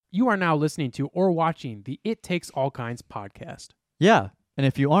You are now listening to or watching the It Takes All Kinds podcast. Yeah, and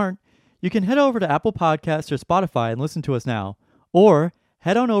if you aren't, you can head over to Apple Podcasts or Spotify and listen to us now, or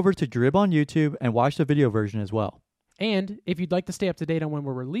head on over to Drib on YouTube and watch the video version as well. And if you'd like to stay up to date on when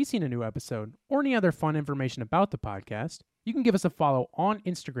we're releasing a new episode or any other fun information about the podcast, you can give us a follow on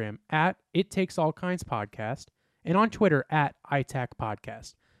Instagram at It Takes All Kinds Podcast and on Twitter at ITAC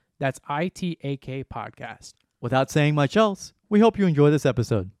Podcast. That's ITAK Podcast. Without saying much else, we hope you enjoy this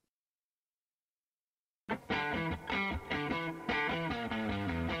episode.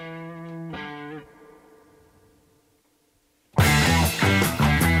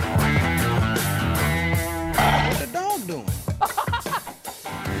 What the dog doing?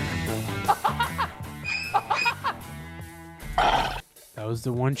 That was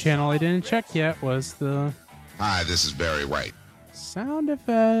the one channel I didn't check yet, was the Hi, this is Barry White. sound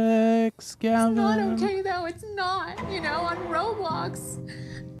effects, Gavin. It's not okay though. It's not. On Roblox.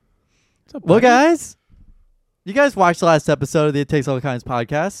 What's up, Well, buddy? guys, you guys watched the last episode of the It Takes All Kinds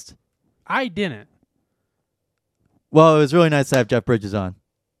podcast. I didn't. Well, it was really nice to have Jeff Bridges on.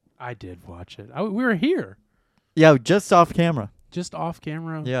 I did watch it. We were here, Yeah, just off camera. just off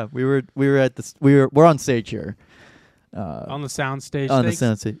camera, Yeah, we were at the we're on stage here. on the sound stage. On the Thanks-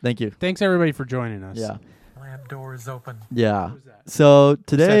 sound stage. Thank you. Thanks everybody for joining us. Yeah. Land door is open. Yeah. Who's that? So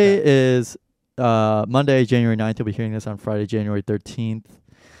today that? is Monday, January 9th. You'll be hearing this on Friday, January 13th.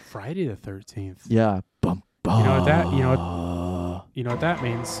 Friday the 13th. Yeah. Bum, bum. You know what that? You know what that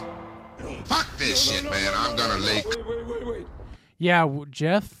means? Fuck this shit, man. I'm gonna lay. Yeah,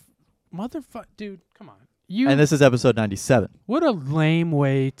 Jeff, motherfucker, dude, come on. You. And this is episode 97. What a lame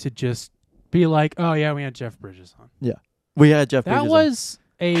way to just be like, oh yeah, we had Jeff Bridges on. Yeah. We had Jeff That Bridges on. was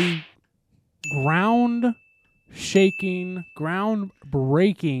a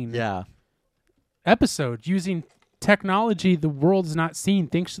groundbreaking Yeah. episode using technology the world's not seen,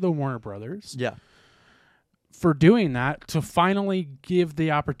 thanks to the Warner Brothers, Yeah. for doing that to finally give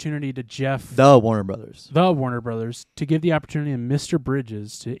the opportunity to Jeff, The Warner Brothers. the Warner Brothers, to give the opportunity to Mr.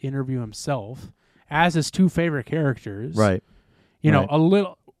 Bridges to interview himself as his two favorite characters. Right. You know, Right. a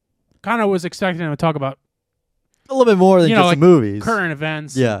little, kind of was expecting him to talk about A little bit more than just like movies. current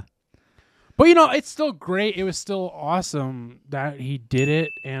events. Yeah. But, it's still great. It was still awesome that he did it.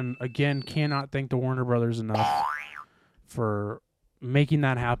 And, again, cannot thank the Warner Brothers enough for making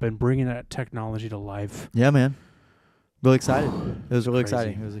that happen, bringing that technology to life. Yeah, man. Really excited. It was really Crazy.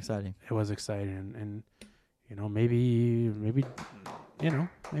 exciting. It was exciting. It was exciting. And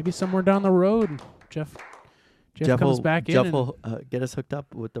maybe somewhere down the road, Jeff comes back in. Jeff and will get us hooked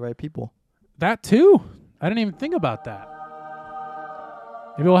up with the right people. that, too. I didn't even think about that.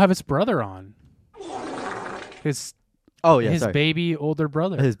 Maybe we'll have his brother on. His Oh, yeah. his sorry. baby older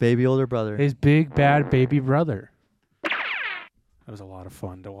brother. His baby older brother. His big bad baby brother. That was a lot of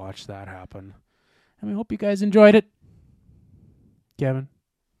fun to watch that happen. And we hope you guys enjoyed it. Kevin.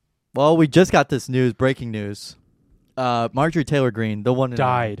 Well, we just got this news, breaking news. Marjorie Taylor Greene, the one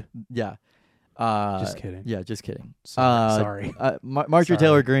Died. Yeah. Just kidding. Yeah, just kidding. Sorry. Marjorie Sorry.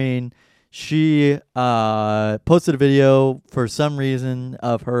 Taylor Greene, she posted a video for some reason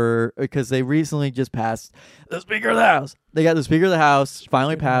of her, because they recently just passed the Speaker of the House. They got the Speaker of the House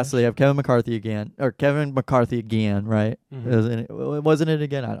finally passed. So they have Kevin McCarthy again, right? Mhm. Wasn't it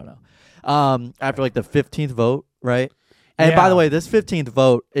again? I don't know. After like the 15th vote, right? And by the Yeah. way, this 15th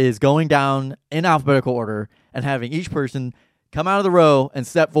vote is going down in alphabetical order and having each person come out of the row and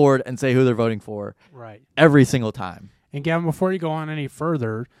step forward and say who they're voting for Right. every single time. And Gavin, before you go on any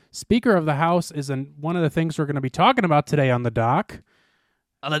further, Speaker of the House is one of the things we're going to be talking about today on the dock.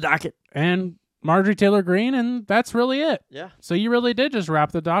 On the docket. And Marjorie Taylor Greene, and that's really it. Yeah. So you really did just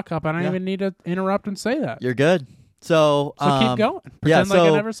wrap the dock up. I don't Yeah. even need to interrupt and say that. You're good. So Keep going. Pretend like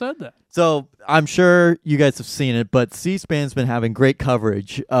I never said that. So I'm sure you guys have seen it, but C-SPAN's been having great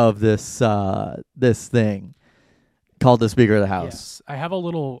coverage of this this thing called the Speaker of the House. Yes. I have a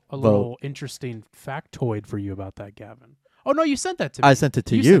little interesting factoid for you about that, Gavin. Oh no, you sent that to me. I sent it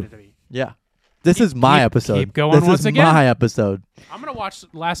to you. Sent it to me. Yeah. This is my episode. keep going this once is again. my episode. I'm gonna watch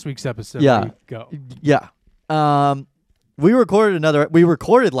last week's episode. Yeah. Where you go. Yeah. We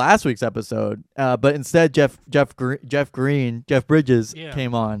recorded last week's episode, but instead Jeff Bridges Yeah.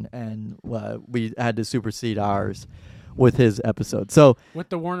 came on, and we had to supersede ours with his episode. So With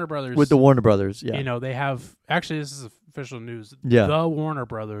the Warner Brothers. with the Warner Brothers, yeah. they have actually this is official news. Yeah. The Warner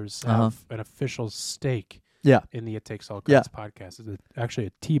Brothers have an official stake Yeah. in the It Takes All Yeah. Kinds podcast. It's actually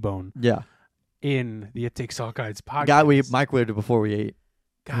a T-bone Yeah. in the It Takes All Kinds podcast. We microwaved it before we ate.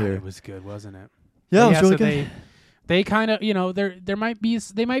 God, here. it was good, wasn't it? Yeah, it was so really good. they kind of,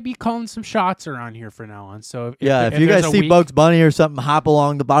 they might be calling some shots around here from now on. So if you there's guys a see week- Bugs Bunny or something hop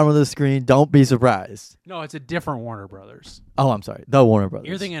along the bottom of the screen, don't be surprised. No, it's a different Warner Brothers. Oh, I'm sorry, the Warner Brothers.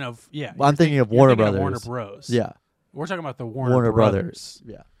 You're thinking of Well, I'm thinking of you're Warner thinking of Brothers. Warner Bros. Yeah, We're talking about the Warner Brothers.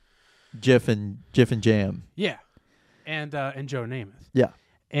 Yeah, Jiff and Jam. Yeah, and Joe Namath. Yeah,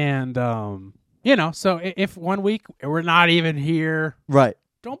 And so if 1 week we're not even here, right.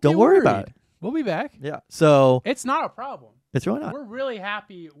 don't Don't be worry worried. about it. We'll be back. Yeah, so It's not a problem. it's really not. We're really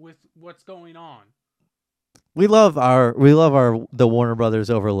happy with what's going on. We love the Warner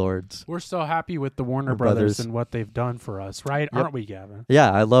Brothers overlords. We're so happy with the Warner Our Brothers brothers. and what they've done for us, right? Yep. Aren't we, Gavin? Yeah,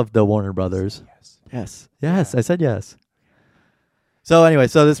 I love the Warner Brothers. Yes. Yes, Yeah. I said yes. So anyway,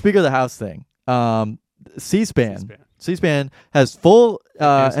 so the Speaker of the House thing, C-SPAN has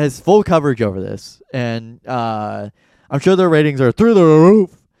full coverage over this, and I'm sure their ratings are through the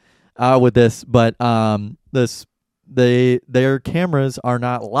roof with this, but their cameras are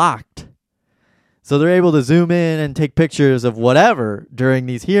not locked, so they're able to zoom in and take pictures of whatever during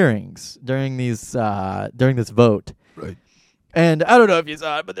these hearings, during this vote. Right. And I don't know if you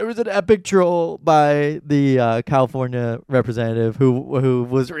saw it, but there was an epic troll by the California representative who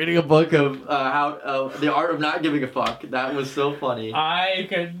was reading a book of how the art of not giving a fuck. That was so funny. I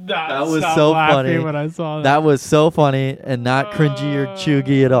could not That was stop so laughing funny. when I saw that. That was so funny and not cringy or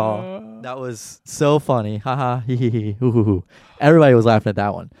chuggy at all. That was so funny. Haha, hee hee hee, hoo hoo hoo. Everybody was laughing at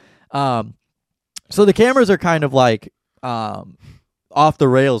that one. So the cameras are kind of like off the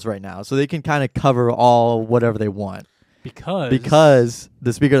rails right now, so they can kind of cover all whatever they want. Because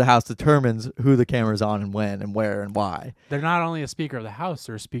the Speaker of the House determines who the camera's on and when and where and why. they're not only a Speaker of the House,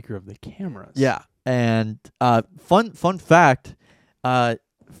 they're a Speaker of the cameras. Yeah. And fun fact about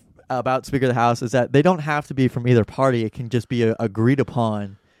Speaker of the House is that they don't have to be from either party. It can just be a agreed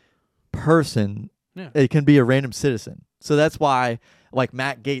upon person. Yeah. It can be a random citizen. So that's why like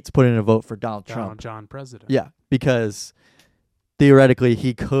Matt Gaetz put in a vote for Donald Trump. John President. Yeah, because theoretically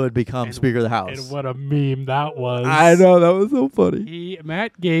he could become And- Speaker of the House. And what a meme that was. I know, that was so funny.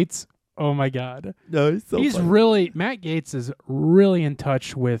 Matt Gaetz, oh my God. No, he's so funny. Matt Gaetz is really in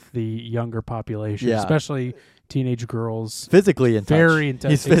touch with the younger population, Yeah. especially teenage girls. Physically in touch. Very in touch.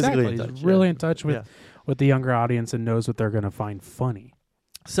 He's physically Exactly. in touch. He's really yeah. in touch with, Yeah. with the younger audience and knows what they're going to find funny.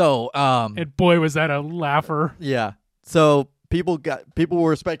 So, And boy, was that a laugher. yeah. So people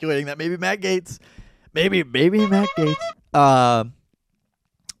were speculating that maybe Matt Gaetz, maybe Matt Gaetz,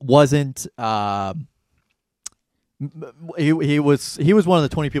 wasn't. He was one of the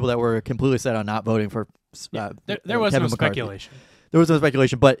 20 people that were completely set on not voting for. There was Kevin no McCarthy. speculation. There was no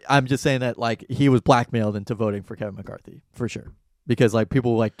speculation, but I'm just saying that like he was blackmailed into voting for Kevin McCarthy for sure, because like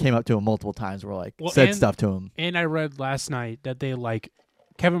people like came up to him multiple times, were like said and- stuff to him. And I read last night that they like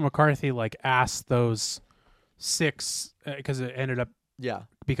Kevin McCarthy like asked those 6 because it ended up Yeah,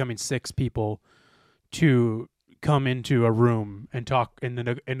 becoming 6 people to come into a room and talk and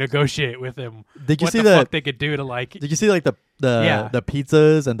negotiate with him. did you what see the fuck they could do to like? Did you see like the Yeah. the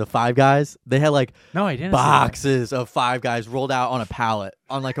pizzas and the Five Guys? They had like No, I didn't. boxes of Five Guys rolled out on a pallet,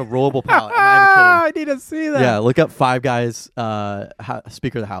 on like a rollable pallet. I'm not even I need to see kidding. that. Yeah, look up Five Guys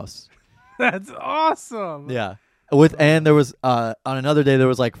Speaker of the House. That's awesome. Yeah. And there was on another day there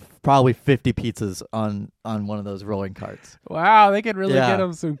was like probably 50 pizzas on one of those rolling carts. Wow, they could really Yeah. get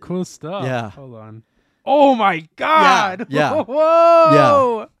him some cool stuff. Yeah. Hold on. Oh my God. yeah.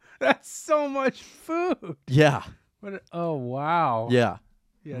 Whoa. That's so much food. Yeah. Oh wow. Yeah.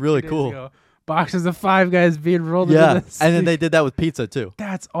 Yeah, Really 2 days cool. ago. Boxes of Five Guys being rolled Yeah. into this. And then they did that with pizza too.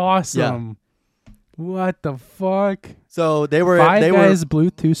 That's awesome. What the fuck? So they were Five they Guys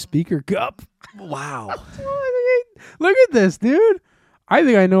Bluetooth speaker cup. were wow. Look at this, dude. I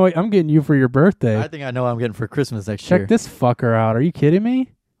think I know what I'm getting you for your birthday. I think I know what I'm getting for Christmas next Check year. this fucker out. Are you kidding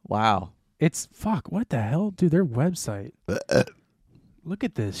me? Wow. It's fuck. What the hell, dude? Their website. Look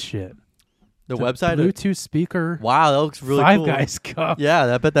at this shit. The website. Bluetooth speaker. Wow, that looks really Five cool. Guys cup.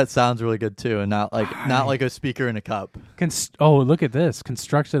 Yeah, I bet that sounds really good too, and not like a speaker in a cup. Look at this.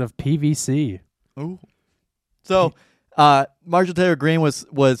 Construction of PVC. Ooh. So, Marshall Taylor Greene was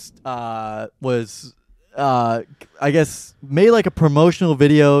I guess made like a promotional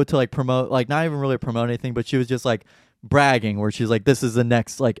video to like promote, like not even really promote anything, but she was just like bragging where she's like, this is the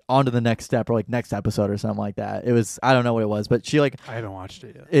next, like on to the next step or like next episode or something like that. It was, I don't know what it was, but she like, I haven't watched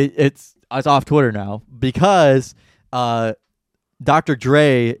it yet. it's off Twitter now because Dr.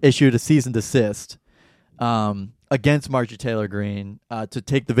 Dre issued a cease and desist against Marjorie Taylor Greene to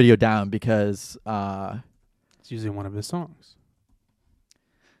take the video down because It's using one of his songs.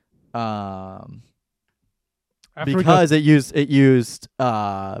 because it used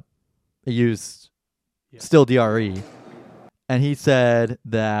still DRE, and he said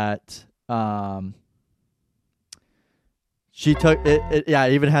that she took it. Yeah,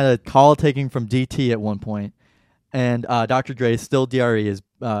 it even had a call taking from DT at one point, and Dr. Dre still DRE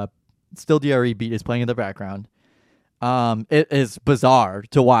beat is playing in the background. It is bizarre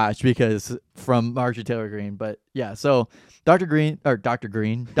to watch because from Marjorie Taylor Greene, but yeah. So Dr. Dre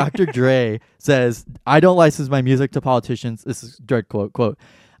says, "I don't license my music to politicians." This is direct quote.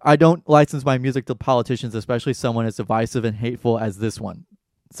 "I don't license my music to politicians, especially someone as divisive and hateful as this one."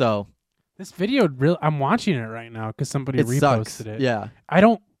 So this video, I'm watching it right now because somebody it reposted sucks. it. Yeah, I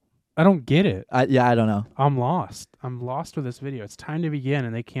don't get it. I don't know. I'm lost with this video. It's time to begin,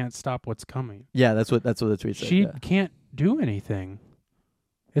 and they can't stop what's coming. Yeah, that's what the tweet said. She yeah. can't do anything.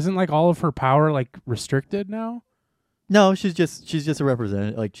 Isn't like all of her power like restricted now? No, she's just a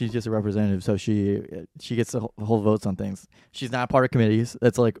representative. Like she's just a representative, so she gets to hold votes on things. She's not part of committees.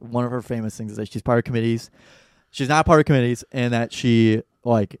 That's like one of her famous things is that she's part of committees. She's not part of committees, and that she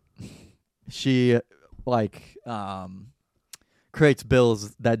creates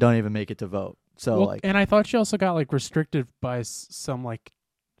bills that don't even make it to vote. So and I thought she also got like restricted by some like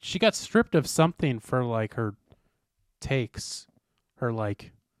she got stripped of something for like her takes, her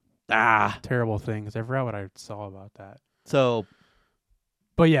like terrible things. I forgot what I saw about that. So,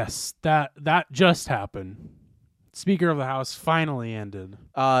 but yes, that just happened. Speaker of the House finally ended.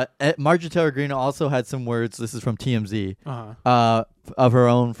 Marjorie Taylor Greene also had some words. This is from TMZ. Uh-huh. Of her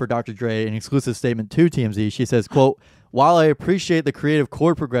own for Dr. Dre, an exclusive statement to TMZ. She says, quote, "While I appreciate the creative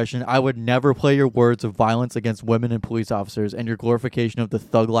chord progression, I would never play your words of violence against women and police officers and your glorification of the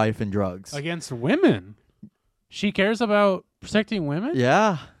thug life and drugs." Against women? She cares about protecting women?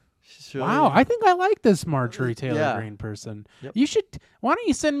 Yeah. Wow, I think I like this Marjorie Taylor Greene person. Yep. Why don't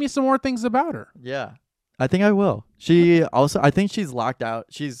you send me some more things about her? Yeah. I think I will. She also, I think she's locked out.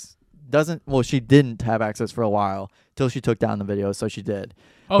 She didn't have access for a while till she took down the video, so she did.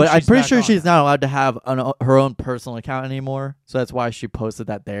 Oh, but I'm pretty sure on she's not allowed to have her own personal account anymore, so that's why she posted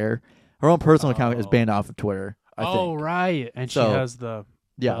that there. Her own personal account is banned off of Twitter, I think. Right. And So, she has the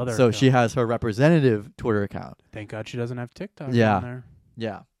other so account. she has her representative Twitter account. Thank God she doesn't have TikTok on there.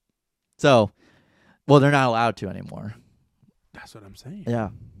 Yeah. So, well, they're not allowed to anymore. That's what I'm saying. Yeah,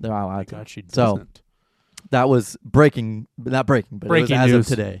 they're not allowed Thank to. God she So, doesn't. that was not breaking, but Breaking it was as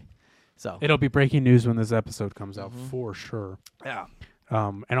news. of today. So It'll be breaking news when this episode comes out for sure. yeah.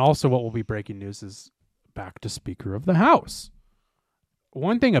 And also what will be breaking news is back to Speaker of the House.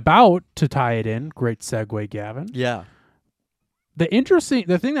 One thing to tie it in, great segue, Gavin. Yeah. The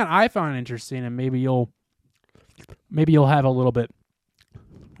thing that I found interesting, and maybe you'll have a little bit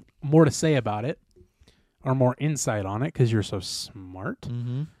more to say about it or more insight on it because you're so smart,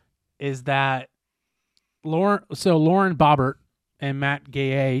 is that Lauren Boebert and Matt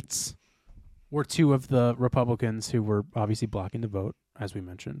Gaetz were two of the Republicans who were obviously blocking the vote, as we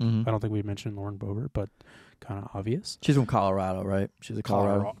mentioned. I don't think we mentioned Lauren Boebert, but kind of obvious. She's from Colorado, right? She's a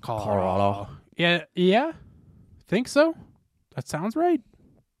Colorado. Yeah. Think so. That sounds right.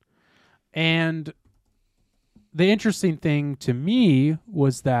 And the interesting thing to me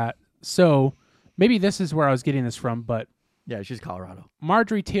was that, so maybe this is where I was getting this from, but Yeah, she's Colorado.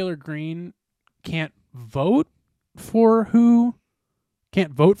 Marjorie Taylor Greene can't vote for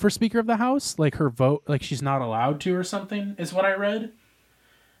Speaker of the House. Like her vote, like she's not allowed to or something is what I read.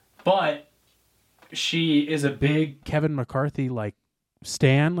 But she is a big Kevin McCarthy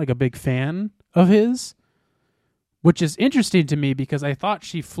stan, like a big fan of his, which is interesting to me because I thought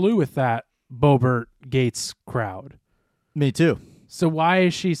she flew with that Boebert Gates crowd. Me too. So why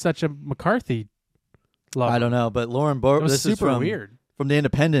is she such a McCarthy lover? I don't know, but Lauren Boebert. It was This super is weird. From the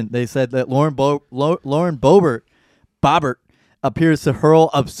Independent, they said that Lauren Boebert appears to hurl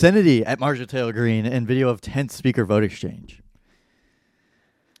obscenity at Marjorie Taylor Greene in video of tense speaker vote exchange.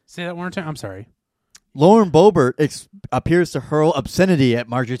 Say that one more time. I'm sorry. Lauren Boebert appears to hurl obscenity at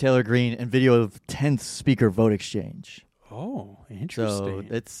Marjorie Taylor Greene in video of tense speaker vote exchange. Oh, interesting.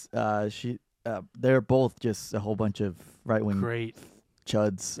 So it's they're both just a whole bunch of right wing Great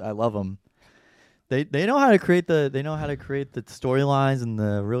chuds. I love them. They know how to create the storylines and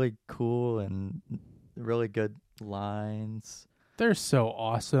the really cool and really good lines. They're so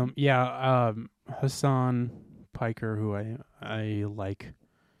awesome. Yeah, Hassan Piker, who I like,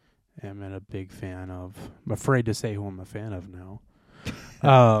 am a big fan of. I'm afraid to say who I'm a fan of now.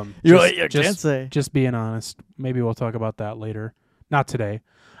 You can't say. Just being honest. Maybe we'll talk about that later. Not today.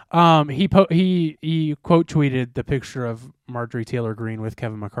 He quote tweeted the picture of Marjorie Taylor Greene with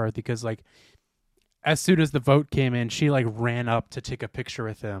Kevin McCarthy because as soon as the vote came in, she ran up to take a picture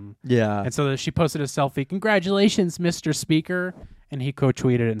with him. Yeah. And so she posted a selfie. Congratulations, Mr. Speaker. And he quote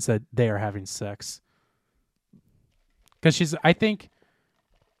tweeted and said, "They are having sex." Because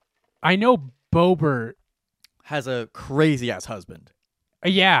I know Boebert. Has a crazy ass husband.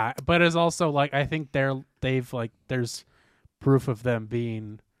 Yeah, but it's also like I think they've like there's proof of them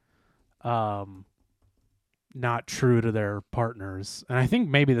being not true to their partners, and I think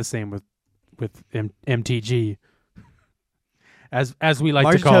maybe the same with MTG, as we like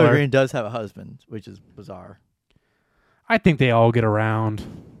Marjorie to call Taylor her. Greene does have a husband, which is bizarre. I think they all get around.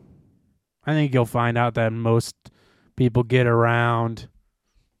 I think you'll find out that most people get around.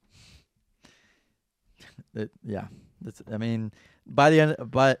 I mean, by the end,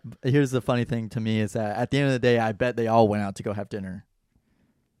 but here's the funny thing to me is that at the end of the day, I bet they all went out to go have dinner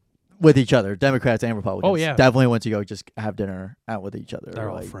with each other, Democrats and Republicans. Oh, yeah. Definitely went to go just have dinner out with each other. They're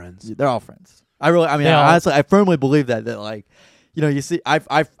all friends. They're all friends. Honestly, I firmly believe that like, you see,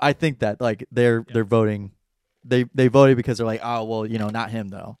 I think that like they're voting, they voted because they're like, oh well, not him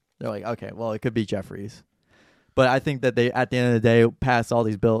though. They're like, okay, well, it could be Jeffries. But I think that they, at the end of the day, pass all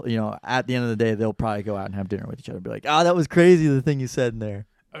these bills. At the end of the day, they'll probably go out and have dinner with each other and be like, oh, that was crazy, the thing you said in there.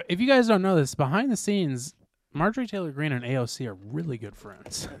 If you guys don't know this, behind the scenes, Marjorie Taylor Greene and AOC are really good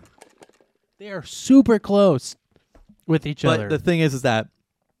friends. They are super close with each other. But the thing is that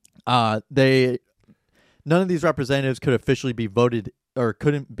none of these representatives could officially be voted or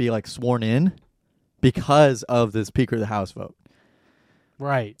couldn't be like sworn in because of the Speaker of the House vote.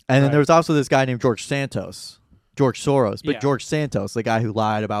 Right. And then there was also this guy named George Soros, but Yeah. George Santos, the guy who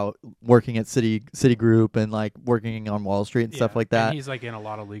lied about working at Citigroup and like working on Wall Street and stuff like that. And he's like in a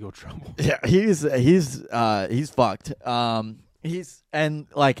lot of legal trouble. Yeah, he's fucked.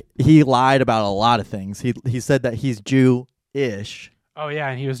 He lied about a lot of things. He said that he's Jew-ish. Oh yeah,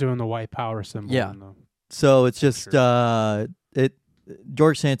 and he was doing the white power symbol. Yeah. in the- So it's just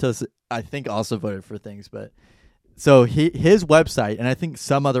George Santos, I think, also voted for things, but so his website, and I think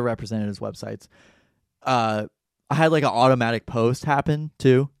some other representatives' websites, had like an automatic post happen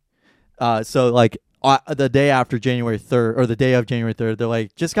too. So like the day after January 3rd or the day of January 3rd, they're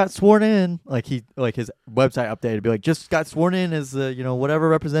like, just got sworn in. Like his website updated, be like, just got sworn in as the whatever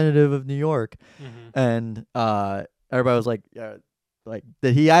representative of New York, and everybody was like,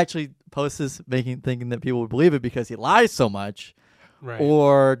 did he actually post this thinking that people would believe it because he lies so much, Right.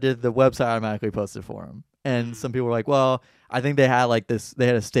 or did the website automatically post it for him? And some people were like, well, I think they had they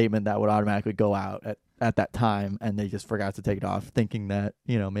had a statement that would automatically go out at that time, and they just forgot to take it off, thinking that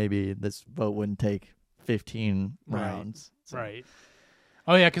maybe this vote wouldn't take 15 rounds. So. Right.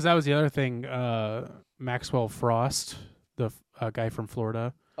 Oh yeah, because that was the other thing. Maxwell Frost, the guy from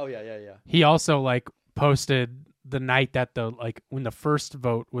Florida. Oh yeah. He also like posted the night that when the first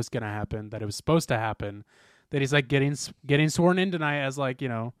vote was gonna happen, that it was supposed to happen, that he's like getting sworn in tonight as like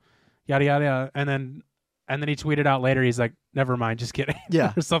yada yada, and then he tweeted out later, he's like, never mind, just kidding.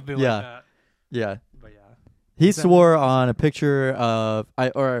 Yeah. or something like that. Yeah. But yeah. He swore on a picture of I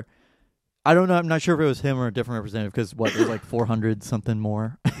don't know. I'm not sure if it was him or a different representative because there's like 400 something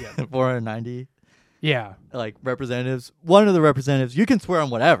more, 490 Yeah. like representatives. One of the representatives, you can swear on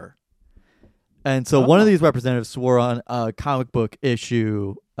whatever, and so one of these representatives swore on a comic book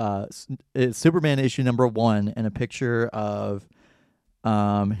issue, Superman issue #1, and a picture of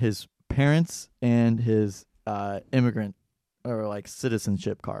his parents and his immigrant or like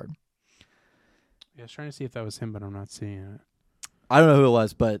citizenship card. Yeah, I was trying to see if that was him, but I'm not seeing it. I don't know who it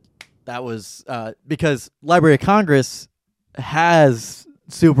was, but that was because Library of Congress has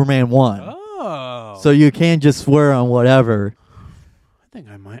Superman 1. Oh. So you can't just swear on whatever. I think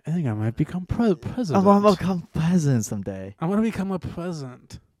I might become president. I'm gonna become president someday. I'm gonna become a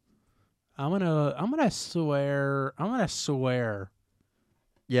president. I'm gonna swear.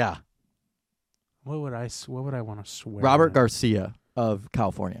 Yeah. What would I want to swear? Robert at? Garcia of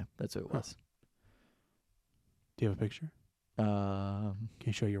California. That's who it was. Do you have a picture? Can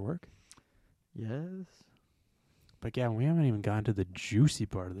you show your work? Yes. But yeah, we haven't even gotten to the juicy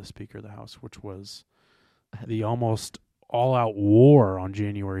part of the Speaker of the House, which was the almost all-out war on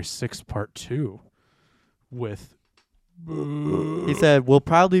January 6th, Part 2, with. He said, "We'll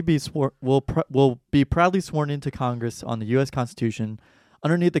proudly be proudly sworn into Congress on the U.S. Constitution.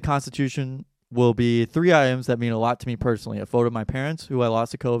 Underneath the Constitution will be 3 items that mean a lot to me personally: a photo of my parents, who I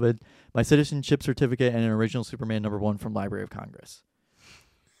lost to COVID, my citizenship certificate, and an original Superman #1 from Library of Congress."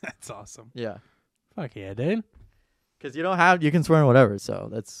 That's awesome. Yeah, Fuck yeah, dude. because you can swear on whatever. So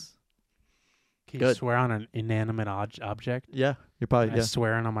that's Can you good. swear on an inanimate object? Yeah, you're probably Can I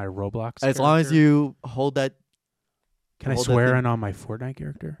swear on my Roblox? as long as character? you hold that. Can I hold that swear thing- in on my Fortnite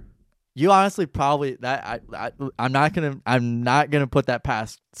character? You honestly probably I'm not gonna put that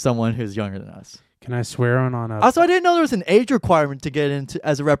past someone who's younger than us. Can I swear on a? Also, I didn't know there was an age requirement to get into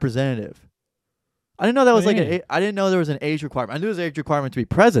as a representative. I didn't know that was What like do you mean? I didn't know there was an age requirement. I knew there was an age requirement to be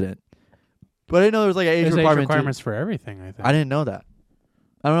president, but I didn't know there was like an age There's age requirement. requirements for everything, I think. I didn't know that.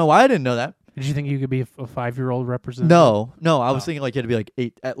 I don't know why I didn't know that. Did you think you could be a 5-year-old representative? No. I was Oh. thinking like you had to be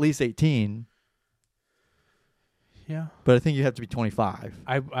like at least 18, Yeah. but I think you have to be 25.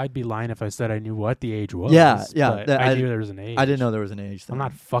 I'd be lying if I said I knew what the age was. Yeah. but that- I knew there was an age. I didn't know there was an age thing. I'm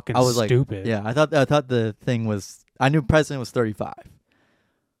not fucking I was stupid. like, yeah. I thought the thing was. I knew president was 35.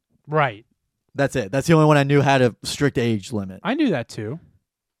 Right. That's it. That's the only one I knew had a strict age limit. I knew that too.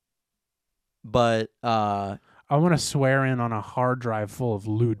 But I want to swear in on a hard drive full of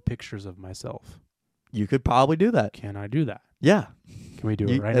lewd pictures of myself. you could probably do that. Can I do that? Yeah. Can we do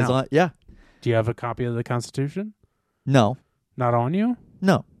You- it right as now? long- yeah. Do you have a copy of the Constitution? No. Not on you?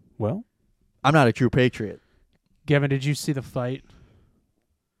 No. Well, I'm not a true patriot. Gavin, did you see the fight?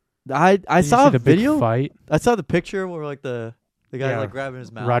 I Did you saw see a the big video. fight. I saw the picture where like the guy Yeah. like grabbing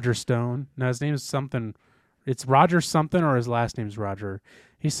his mouth. Roger Stone. No, his name is something. It's Roger something, or his last name's Roger.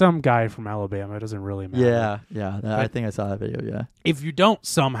 He's some guy from Alabama. It doesn't really matter. Yeah. I think I saw that video. Yeah. If you don't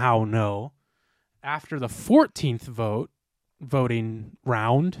somehow know, after the 14th voting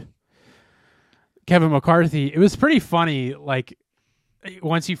round, Kevin McCarthy, it was pretty funny. Like,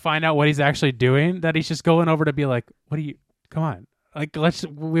 once you find out what he's actually doing, that he's just going over to be like, come on. Like,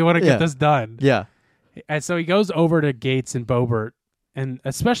 we want to Yeah. get this done. Yeah. And so he goes over to Gates and Boebert, and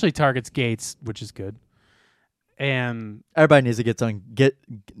especially targets Gates, which is good. And Everybody needs to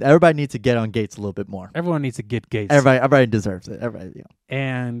Everybody needs to get on Gates a little bit more. everyone needs to get Gates. Everybody deserves it. Everybody. You know.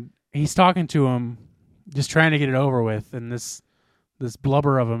 And he's talking to him, just trying to get it over with. And this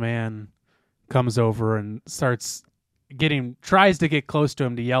blubber of a man comes over and tries to get close to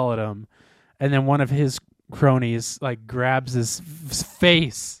him to yell at him. And then one of his cronies like grabs his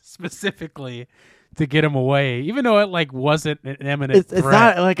face specifically to get him away, even though it like wasn't an imminent It's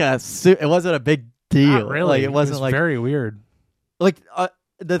threat. not like it wasn't a big deal. Not really. Like it wasn't like very weird. like I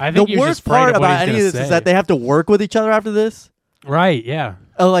the think he was worst just afraid part of what about he's any of gonna this say. is that they have to work with each other after this. Right, yeah.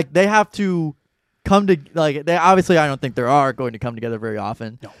 Like they have to come to like they obviously I don't think they are going to come together very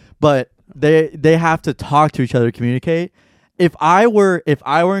often. No. But they have to talk to each other, communicate. If I were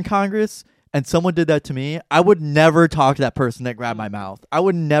in Congress and someone did that to me, I would never talk to that person that grabbed my mouth. I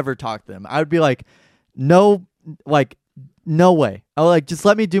would never talk to them. I would be like, no way. I would like just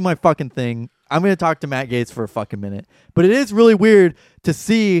let me do my fucking thing. I'm gonna talk to Matt Gaetz for a fucking minute. But it is really weird to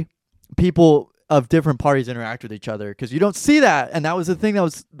see people of different parties interact with each other because you don't see that, and that was the thing that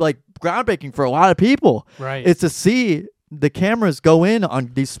was like groundbreaking for a lot of people. Right. It's to see the cameras go in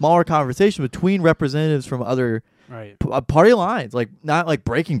on these smaller conversations between representatives from other right. party lines, like not like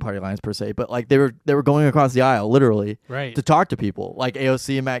breaking party lines per se, but like they were going across the aisle literally Right. to talk to people like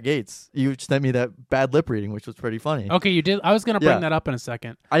AOC and Matt Gaetz. You sent me that bad lip reading, which was pretty funny. Okay, you did. I was going to bring Yeah. that up in a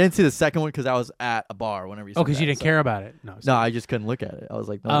second. I didn't see the second one because I was at a bar whenever you. Oh, because you didn't care about it. No. No, I just couldn't look at it. I was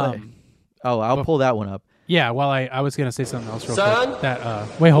like, no way. Um, Oh, I'll but- pull that one up. yeah. Well, I was going to say something else real Son, quick.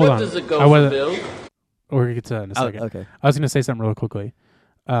 That wait, hold what on. does it go I for, wasn't- Bill? We're gonna get to that in a Oh, second. okay. I was going to say something real quickly.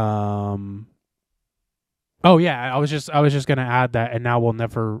 Oh yeah, I was just going to add that, and now we'll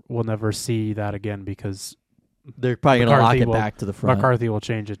never see that again because They're probably gonna lock McCarthy it will- back to the front. McCarthy will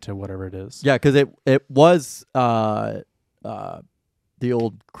change it to whatever it is. Yeah, because it was the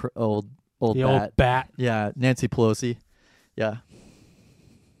old the bat. old bat. Yeah, Nancy Pelosi. Yeah.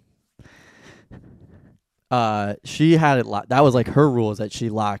 She had it that was like her rule is that she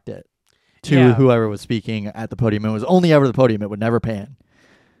locked it to Yeah. whoever was speaking at the podium. It was only ever the podium. It would never pan.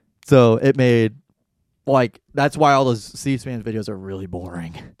 So it made like that's why all those C-SPAN videos are really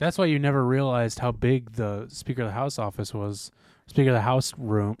boring. That's why you never realized how big the Speaker of the House office was. Speaker of the House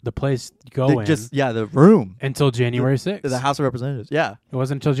room, the place you go in, The room. until January 6th. The House of Representatives. Yeah. It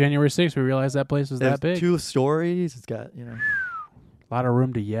wasn't until January 6th we realized that place was There's that big. 2 stories. It's got, A lot of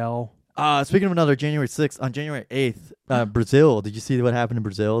room to yell. Speaking of another January 6th, on January 8th, Brazil. Did you see what happened in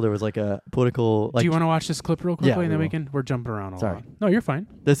Brazil? There was like a political. Like, Do you want to watch this clip real quickly, Yeah, and then we we will. can? We're jumping around a Sorry. lot. No, you're fine.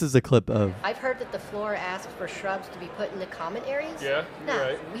 This is a clip of. I've heard that the floor asked for shrubs to be put in the common areas. Yeah, No, you're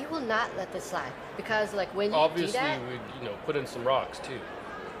right. we will not let this slide because, like, when you Obviously, do that. we put in some rocks too.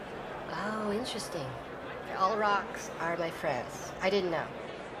 Oh, interesting. All rocks are my friends. I didn't know.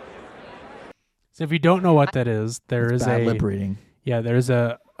 So if you don't know what that is, there is bad a lip reading. yeah, there's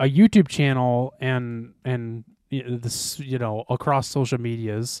a YouTube channel and this across social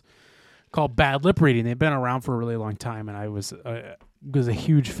medias called Bad Lip Reading. They've been around for a really long time, and I was a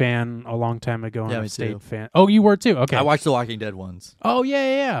huge fan a long time ago. And Yeah, a me state too. fan. Oh, you were too. Okay. I watched the Walking Dead ones. Oh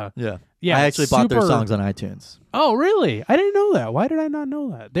yeah. Yeah. Yeah, I actually bought their super- songs on iTunes. Oh, really? I didn't know that. Why did I not know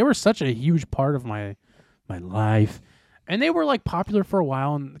that? They were such a huge part of my life. And they were like popular for a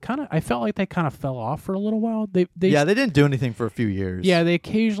while, and I felt like they kind of fell off for a little while. They didn't do anything for a few years. Yeah, they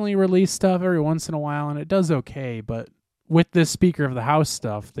occasionally release stuff every once in a while, and it does okay. But with this Speaker of the House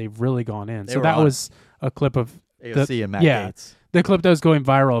stuff, they've really gone in. So that was a clip of AOC and Matt Gaetz. The clip that was going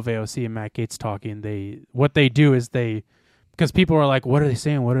viral of AOC and Matt Gaetz talking. What they do is because people are like, what are they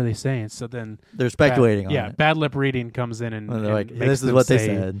saying? What are they saying? So then they're speculating on it. Yeah, bad lip reading comes in and they're like, makes this is them what say, they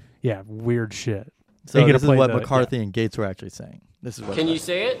said. Yeah, weird shit. So this is what McCarthy and Gaetz were actually saying. This is what. Can you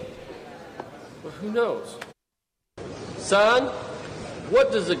say it? Well, who knows? Son,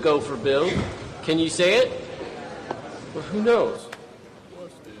 what does a gopher build? Can you say it? Well, who knows?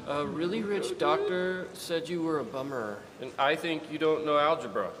 A really rich doctor said you were a bummer. And I think you don't know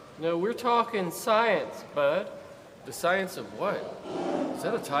algebra. No, we're talking science, bud. The science of what? Is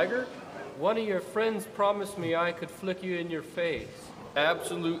that a tiger? One of your friends promised me I could flick you in your face.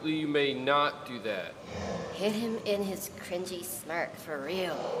 Absolutely, you may not do that. Hit him in his cringy smirk, for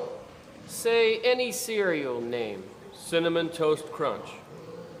real. Say any cereal name. Cinnamon Toast Crunch.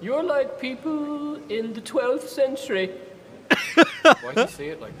 You're like people in the 12th century. Why'd you say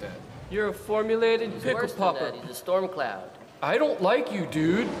it like that? You're a formulated pickle popper. He's a storm cloud. I don't like you,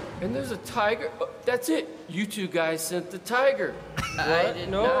 dude. And there's a tiger. Oh, that's it. You two guys sent the tiger. I did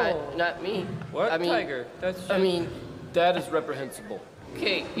No. not me. What I mean, tiger? That is reprehensible.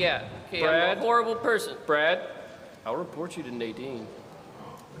 Okay, yeah. Okay, Brad? I'm a horrible person. Brad, I'll report you to Nadine.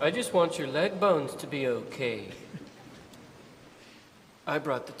 I just want your leg bones to be okay. I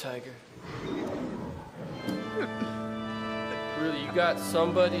brought the tiger. Really, you got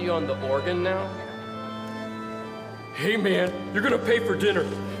somebody on the organ now? Hey man, you're gonna pay for dinner.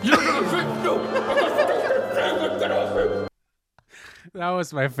 You're gonna pay. No. That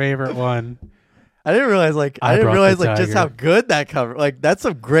was my favorite one. I didn't realize just how good that cover. Like that's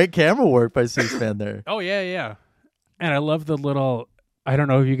some great camera work by C-SPAN there. Oh yeah. And I love the little. I don't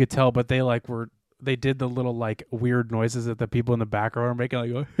know if you could tell, but they did the little like weird noises that the people in the background are making, like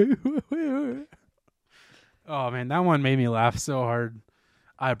go. Oh man, that one made me laugh so hard.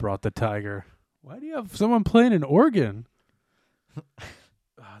 I brought the tiger. Why do you have someone playing an organ?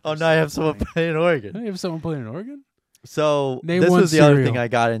 Oh, now I have someone playing an organ. You have someone playing an organ? So Name this one was the other cereal. thing I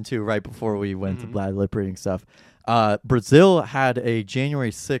got into right before we went to bad lip reading stuff. Brazil had a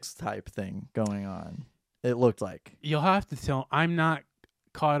January 6th type thing going on. It looked like. You'll have to tell. I'm not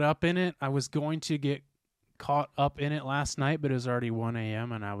caught up in it. I was going to get caught up in it last night, but it was already 1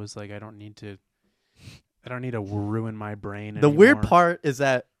 a.m. and I was like, I don't need to ruin my brain The anymore. weird part is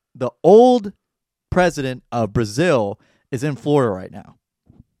that the old president of Brazil is in Florida right now.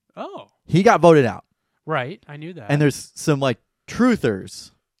 Oh, He got voted out. right. I knew that. And there's some like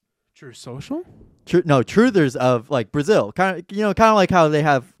truthers. True Social? Truthers of like Brazil. Kind of like how they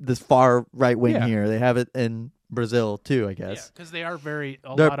have this far right wing here. They have it in Brazil too, I guess. Yeah, because they are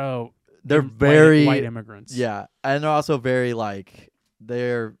They're very white immigrants. Yeah, and they're also very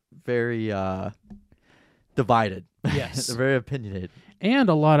they're very divided. Yes. They're very opinionated. And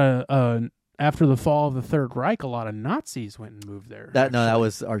a lot of after the fall of the Third Reich, a lot of Nazis went and moved there. That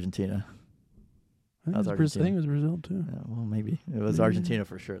was Argentina. I was think Argentina. it was Brazil too. Yeah, well, maybe it was Argentina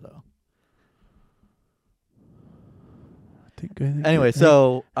for sure, though. I think Anyway,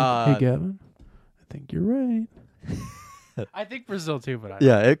 so hey Gavin, I think you're right. I think Brazil too, but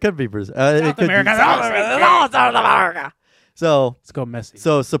it could be Brazil. It could America, be South America. So let's go Messi.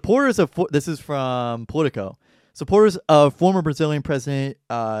 So supporters of this is from Politico. Supporters of former Brazilian President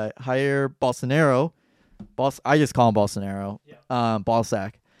Jair Bolsonaro, I just call him Bolsonaro,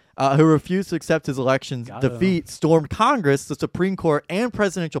 Balsac, who refused to accept his election's defeat, stormed Congress, the Supreme Court, and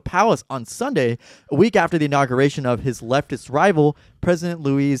presidential palace on Sunday, a week after the inauguration of his leftist rival, President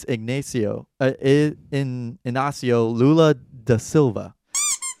Luiz Inácio Lula da Silva.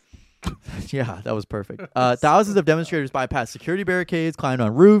 Yeah, that was perfect. Thousands of demonstrators bypassed security barricades, climbed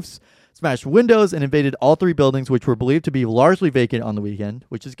on roofs, smashed windows, and invaded all three buildings, which were believed to be largely vacant on the weekend,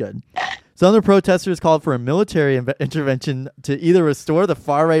 which is good. Some of the protesters called for a military intervention to either restore the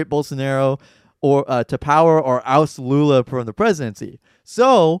far-right Bolsonaro or to power or oust Lula from the presidency.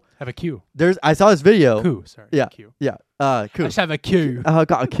 So have a queue. I saw this video. Coup, sorry. Yeah. Queue. Yeah. Coup. Let's have a queue. I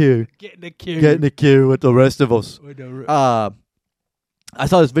got a queue. Get in the queue. Get in the queue with the rest of us. I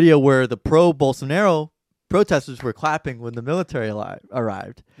saw this video where the pro-Bolsonaro protesters were clapping when the military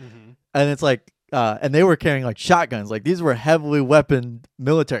arrived. Mm-hmm. And it's like, and they were carrying like shotguns. Like these were heavily weaponed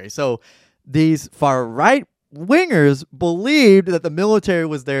military. So these far-right wingers believed that the military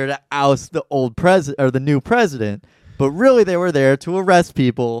was there to oust the old president or the new president. But really they were there to arrest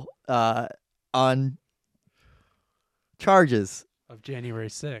people on charges. Of January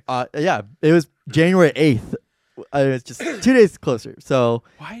 6th. Yeah, it was January 8th. it's just 2 days closer. So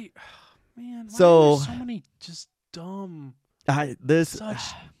Why, man? Why So- are there so many just dumb, I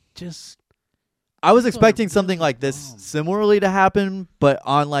was expecting something really like this dumb. similarly to happen, but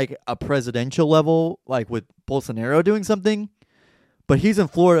on like a presidential level, like with Bolsonaro doing something. But he's in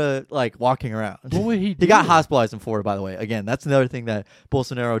Florida, like walking around. What would he do? He got hospitalized in Florida, by the way. Again, that's another thing that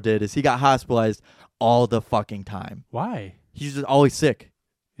Bolsonaro did is he got hospitalized all the fucking time. Why? He's just always sick.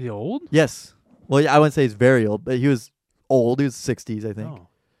 Is he old? Yes. Well, I wouldn't say he's very old, but he was old. He was 60s, I think. Oh.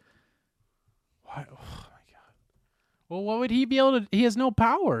 Why? Oh my god. Well, what would he be able to? He has no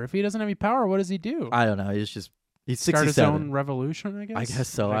power. If he doesn't have any power, what does he do? I don't know. He's 67. Start his own revolution, I guess. I guess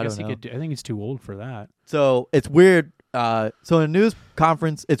so. I guess don't he know. could. I think he's too old for that. So it's weird. So in a news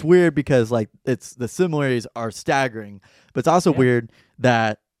conference, it's weird because like it's the similarities are staggering, but it's also weird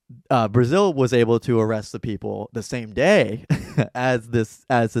that Brazil was able to arrest the people the same day as this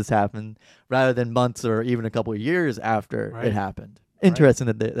happened, rather than months or even a couple of years after Right. it happened. Interesting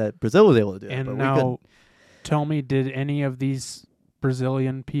that Brazil was able to do that. And but we now, couldn't. tell me, did any of these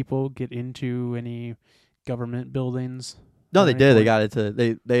Brazilian people get into any government buildings? No, at they any did. They point? got it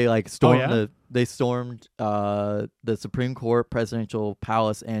to they like stormed yeah? they stormed the Supreme Court, presidential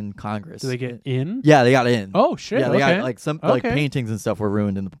palace, and Congress. Did they get in? Yeah, they got in. Oh shit! yeah, they okay. got like some like Okay. paintings and stuff were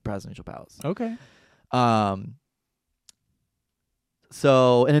ruined in the presidential palace. Okay.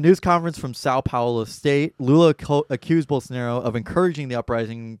 So in a news conference from Sao Paulo State, Lula accused Bolsonaro of encouraging the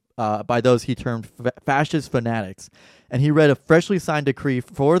uprising by those he termed fascist fanatics, and he read a freshly signed decree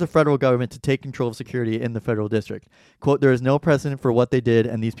for the federal government to take control of security in the federal district. Quote, "There is no precedent for what they did,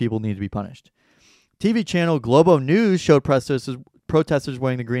 and these people need to be punished." TV channel Globo News showed protesters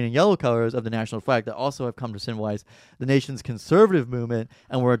wearing the green and yellow colors of the national flag that also have come to symbolize the nation's conservative movement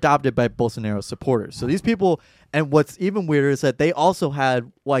and were adopted by Bolsonaro's supporters. So these people, and what's even weirder is that they also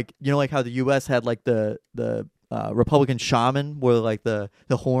had like, you know, like how the U.S. had like the Republican shaman where like the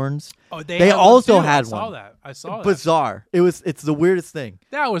horns. Oh, They had one, also too. had I saw one. that. I saw that. Bizarre. It's the weirdest thing.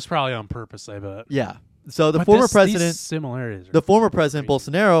 That was probably on purpose, I bet. Yeah. So the But former these president. similarities. Are The former president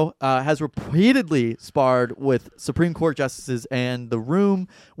Bolsonaro has repeatedly sparred with Supreme Court justices, and the room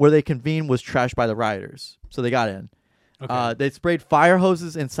where they convened was trashed by the rioters. So they got in. Okay. They sprayed fire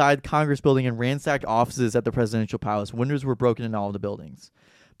hoses inside Congress building and ransacked offices at the presidential palace. Windows were broken in all of the buildings.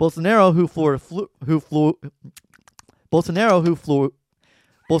 Bolsonaro, who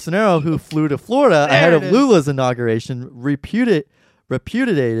flew to Florida ahead of Lula's inauguration,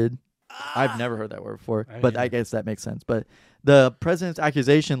 repudiated. I've never heard that word before, but I guess that makes sense. But the president's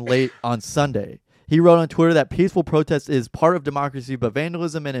accusation late on Sunday. He wrote on Twitter that peaceful protest is part of democracy, but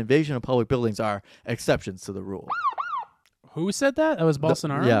vandalism and invasion of public buildings are exceptions to the rule. Who said that? That was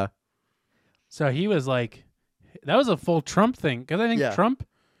Bolsonaro? Yeah. So he was like, that was a full Trump thing. Because I think Yeah. Trump,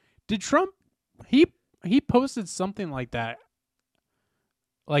 he posted something like that,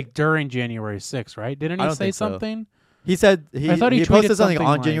 like during January 6th, right? Didn't I he don't say think so. something? He said I thought he he tweeted posted something something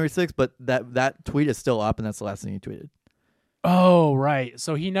on like- January 6th, but that tweet is still up, and that's the last thing he tweeted. Oh, right.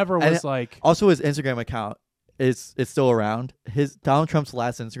 So he never And was like, Also, his Instagram account is still around. His Donald Trump's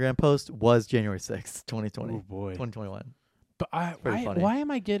last Instagram post was January 6th, 2020. oh boy. 2021. But Pretty funny. why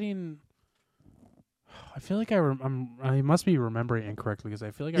am I getting? I feel like I must be remembering incorrectly because I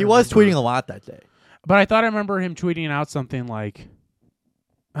feel like He was tweeting a lot that day. But I thought I remember him tweeting out something like,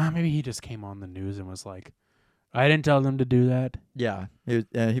 maybe he just came on the news and was like, I didn't tell them to do that. Yeah, he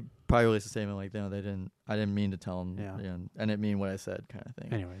probably released a statement like, "No, they didn't. I didn't mean to tell them. Yeah. I didn't mean what I said," kind of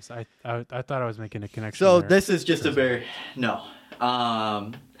thing. Anyways, I thought I was making a connection. So there. this is just a very no.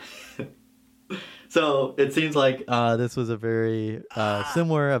 So it seems like this was a very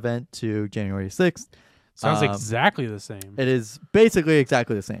similar event to January 6th. Sounds exactly the same. It is basically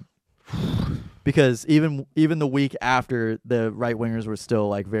exactly the same. Because even the week after, the right wingers were still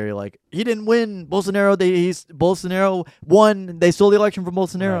like very like, he didn't win. Bolsonaro won. They stole the election from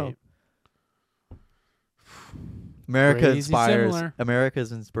Bolsonaro. Right. America Crazy inspires. similar. America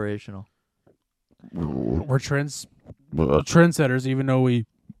is inspirational. We're trendsetters, even though we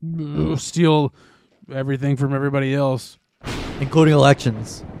steal everything from everybody else. Including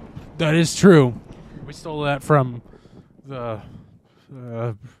elections. That is true. We stole that from the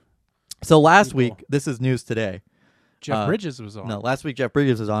So last People. week, this is news today. Jeff Bridges was on. No, last week Jeff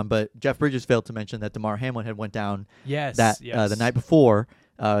Bridges was on, but Jeff Bridges failed to mention that DeMar Hamlin had went down Yes. the night before.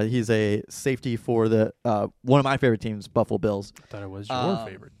 He's a safety for the one of my favorite teams, Buffalo Bills. I thought it was your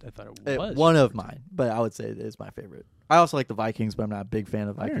favorite. I thought it was. One of mine, but I would say it is my favorite. I also like the Vikings, but I'm not a big fan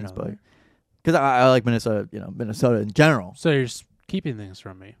of I didn't Vikings, know but that. because I like Minnesota, Minnesota in general. So you're just keeping things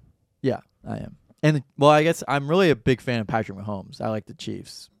from me. Yeah, I am. And I guess I'm really a big fan of Patrick Mahomes. I like the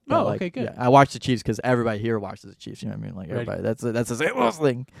Chiefs. But, Oh, like, okay, good. Yeah, I watch the Chiefs because everybody here watches the Chiefs. You know what I mean? Like Right. everybody. That's a St. Louis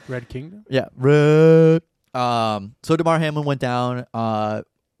thing. Red Kingdom. Yeah. Red. So DeMar Hamlin went down.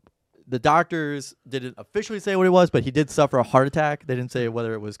 The doctors didn't officially say what it was, but he did suffer a heart attack. They didn't say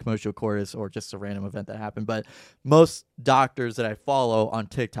whether it was commotio cordis or just a random event that happened. But most doctors that I follow on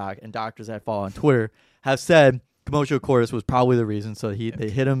TikTok and doctors that I follow on Twitter have said commotio cordis was probably the reason. So they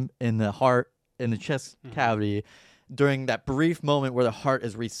hit him in the heart, in the chest cavity during that brief moment where the heart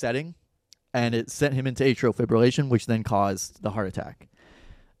is resetting, and it sent him into atrial fibrillation, which then caused the heart attack.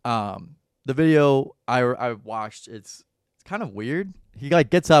 The video I watched, it's kind of weird. He like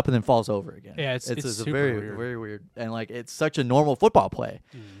gets up and then falls over again. Yeah, it's a super very weird. very weird, and like it's such a normal football play.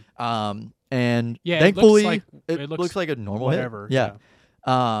 And Yeah, thankfully it looks like a normal whatever. hit.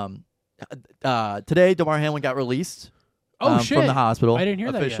 Yeah. Today DeMar Hamlin got released. Oh, shit. From the hospital. I didn't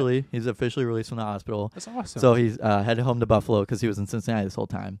hear that yet. officially. He's officially released from the hospital. That's awesome. So he's headed home to Buffalo because he was in Cincinnati this whole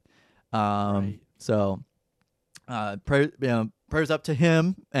time. Right. So prayers up to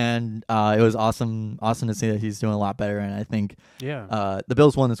him, and it was awesome to see that he's doing a lot better. And I think yeah. the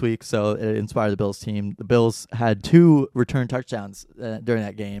Bills won this week, so it inspired the Bills team. The Bills had 2 return touchdowns during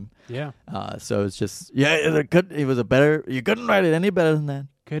that game. Yeah. So it's just it was a better. You couldn't write it any better than that.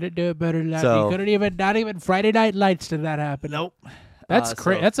 Couldn't do it better than that. So- You couldn't even, not even Friday Night Lights did that happen. Nope. That's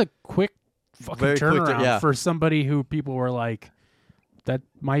so- That's a quick fucking Very quick turnaround yeah. for somebody who people were like, that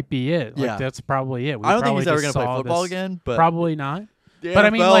might be it. Like, Yeah. that's probably it. We I don't think probably he's ever just going to play saw football this- again, but Probably not. the But I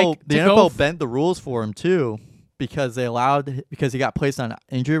mean, like, the to go NFL bent the rules for him too, because he got placed on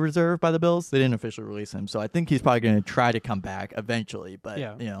injury reserve by the Bills. They didn't officially release him, so I think he's probably going to try to come back eventually. But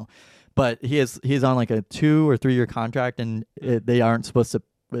Yeah. but he's on like a 2 or 3 year contract, and they aren't supposed to.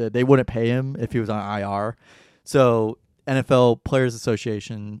 They wouldn't pay him if he was on IR. So NFL Players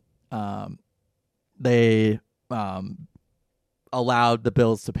Association, they allowed the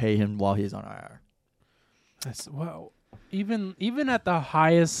Bills to pay him while he's on IR. That's, well, even at the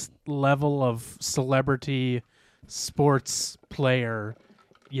highest level of celebrity sports player,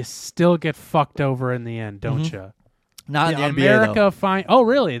 you still get fucked over in the end, don't you? Not in the America NBA though. fine. Oh,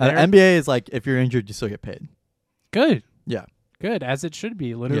 really? They're NBA is like if you're injured, you still get paid. good. Yeah. Good, as it should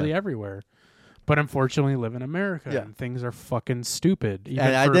be, literally everywhere. But unfortunately, live in America, Yeah. and things are fucking stupid. even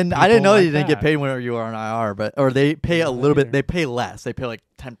And I for didn't people know like you didn't get that. paid whenever you were on IR, or they pay a little bit. either. They pay less. They pay like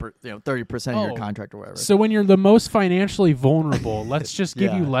 30% of your Oh. contract or whatever. So when you're the most financially vulnerable, let's just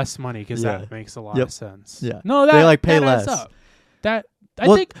give you Yeah. less money because Yeah. that makes a lot Yep. of sense. Yeah. No, They, that like, pay that adds less. up. That I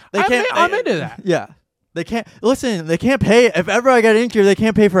Well, think they can't. I'm into that. Yeah, they can't. Listen, they can't pay. If ever I got injured, they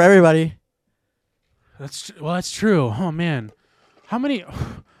can't pay for everybody. That's true. Oh man, how many?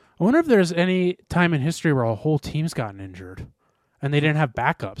 I wonder if there's any time in history where a whole team's gotten injured and they didn't have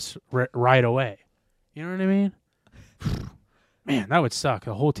backups right away. You know what I mean? Man, that would suck.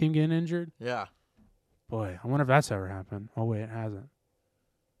 A whole team getting injured. Yeah. Boy, I wonder if that's ever happened. Oh wait, it hasn't.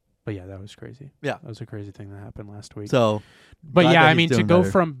 But yeah, that was crazy. Yeah. That was a crazy thing that happened last week. So, but glad yeah, that I he's mean, to doing go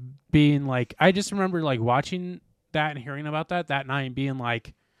better. from being like, I just remember like watching that and hearing about that night and being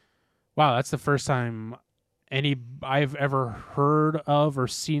like, wow, that's the first time I've ever heard of or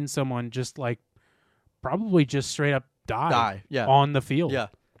seen someone just like probably just straight up die Yeah. on the field. Yeah.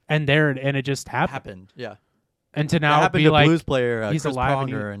 And it just happened. Yeah. And to That now happened be to like, Blues player he's Chris alive and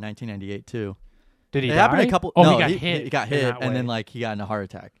he- Pronger in 1998 too. did he It die? happened a couple. Oh, no, he got hit. He got in hit, that and then way. like he got in a heart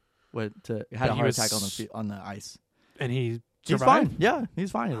attack. Had But a he heart was attack on the ice. and he He's survived. fine. Yeah,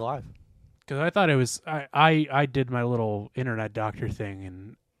 he's fine. He's alive. Because I thought it was I did my little internet doctor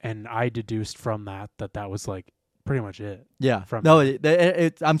thing and I deduced from that was like pretty much it. Yeah. From No,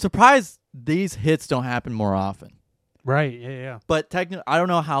 I'm surprised these hits don't happen more often. Right. Yeah. Yeah. But technically, I don't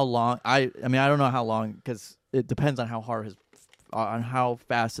know how long. I mean, I don't know how long because it depends on how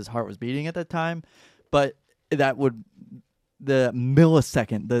fast his heart was beating at that time. But that would the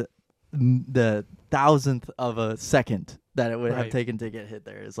millisecond, the thousandth of a second that it would have Right. taken to get hit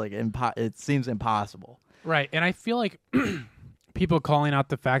there is like it seems impossible. Right. And I feel like people calling out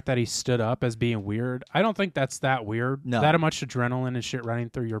the fact that he stood up as being weird. I don't think that's that weird. No. That much adrenaline and shit running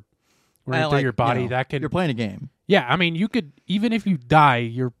through your And, like, body. you know, That could you're playing a game. Yeah, I mean, you could even if you die,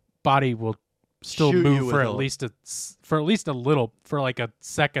 your body will still Shoot you move with for a- at least a little for like a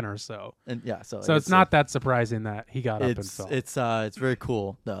second or so. And yeah, so So it's not that surprising that he got up and It's fell. it's very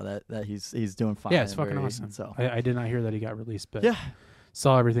cool though that he's doing fine. Yeah, it's and fucking very- awesome. So I did not hear that he got released, but yeah,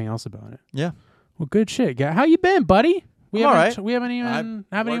 saw everything else about it. yeah. Well, good shit. How you been, buddy? We I'm all haven't right. we haven't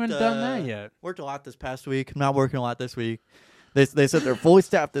I've even worked, done that yet. Worked a lot this past week. I'm not working a lot this week. They said they're fully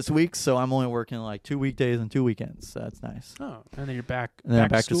staffed this week, so I'm only working like 2 weekdays and 2 weekends. So that's nice. Oh, and then you're back And then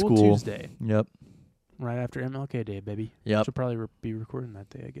back to school Tuesday. Yep. right after MLK Day, baby. Yep. Should probably be recording that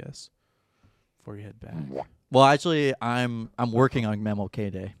day, I guess, before you head back. Well, actually, I'm working on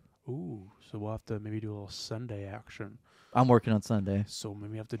MLK Day. Ooh, so we'll have to maybe do a little Sunday action. I'm working on Sunday. So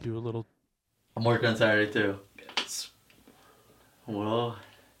maybe have to do a little. I'm working on Saturday too. We'll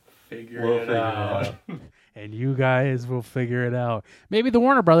figure it out. And you guys will figure it out. Maybe the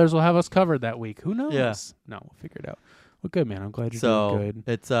Warner Brothers will have us covered that week. Who knows? Yeah. No, we'll figure it out. Well, good, man. I'm glad you're So doing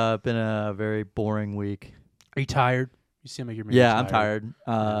good. it's been a very boring week. Are you tired? You seem like you're maybe Yeah, I'm tired.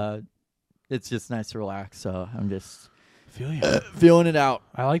 It's just nice to relax, so I'm just Feel you. feeling it out.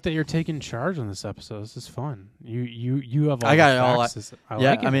 I like that you're taking charge on this episode. This is fun. You have all I got the it all. facts. I Yeah,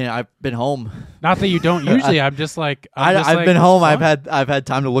 like it. I mean, I've been home. Not that you don't usually. I'm just like I've been home. I've had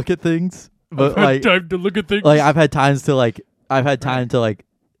time to look at things, but like time to look at things. like I've had time to like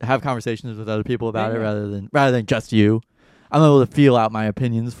have conversations with other people about it Yeah. rather than just you. I'm able to feel out my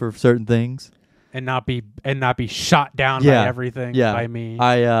opinions for certain things. and not be shot down Yeah. by everything. Yeah, by me.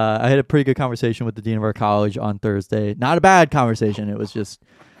 I had a pretty good conversation with the dean of our college on Thursday. Not a bad conversation. It was just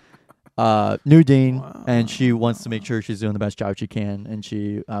new dean, and she wants to make sure she's doing the best job she can. And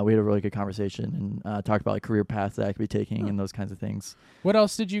we had a really good conversation and talked about like career paths that I could be taking and those kinds of things. What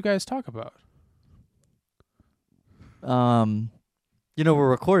else did you guys talk about? We're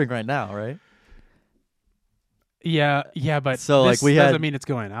recording right now, right? Yeah, but So, this like, we doesn't had- mean it's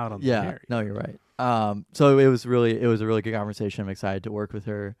going out on the Yeah, air. no, you're right. So it was a really good conversation. I'm excited to work with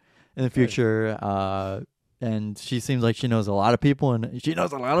her in the future. And she seems like she knows a lot of people, and she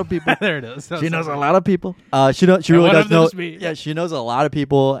knows a lot of people. There it is. She knows a lot of people. She really one does of them know. is me. Yeah, she knows a lot of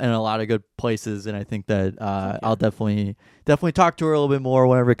people and a lot of good places, and I think that I'll definitely talk to her a little bit more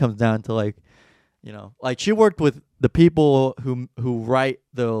whenever it comes down to like she worked with the people who write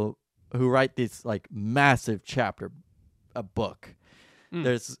this like massive chapter a book.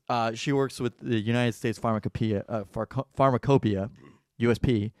 There's she works with the United States Pharmacopoeia,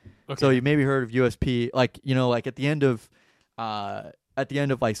 USP. Okay. So you maybe heard of USP, like at the end of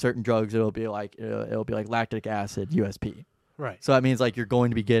like certain drugs, it'll be like lactic acid, USP. Right. So that means like you're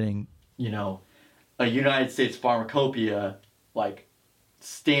going to be getting a United States Pharmacopoeia like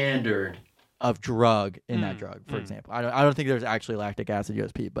standard of drug in that drug, for example. I don't think there's actually lactic acid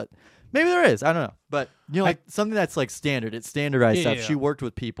USP, but maybe there is. I don't know. But like something that's like standard, it's standardized stuff. Yeah. She worked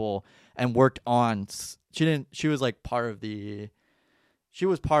with people and worked on. She was like part of the. She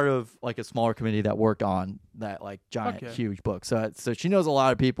was part of like a smaller committee that worked on that like giant, huge book. So she knows a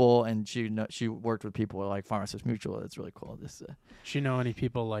lot of people, and she worked with people like Pharmacists Mutual. That's really cool. She know any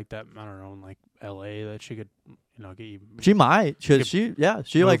people like that? I don't know, in like L.A. that she could get you. She might. She move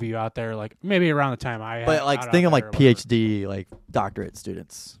like. you out there, like maybe around the time I. But like think of like PhD, like doctorate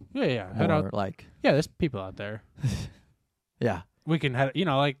students. Yeah. Head Or out. like Yeah, there's people out there. yeah. We can head,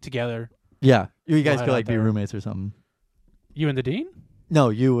 like together. Yeah, you guys head could out like be there. roommates or something. You and the dean? No,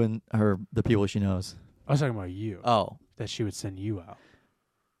 you and her, the people she knows. I was talking about you. Oh, That she would send you out.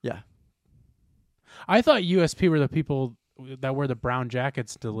 yeah. I thought USP were the people that wear the brown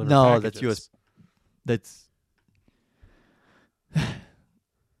jackets to deliver. No, packages. that's US. That's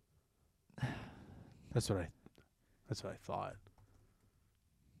That's what I thought.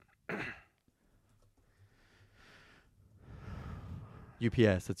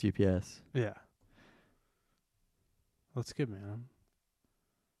 UPS. That's UPS. Yeah. That's good, man.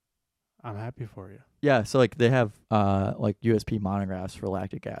 I'm happy for you. Yeah, so like they have like USP monographs for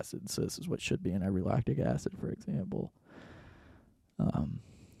lactic acid. So this is what should be in every lactic acid, for example.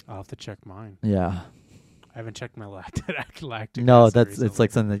 I'll have to check mine. Yeah. I haven't checked my lactic No, acid it's recently.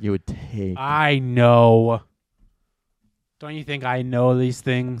 like something that you would take. I know. Don't you think I know these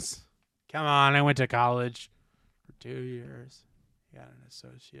things? Come on, I went to college for 2 years. Got an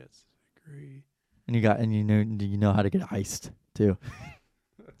associate's degree. And you know how to get iced too.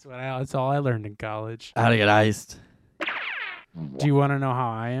 That's all I learned in college. How to get iced. Do you want to know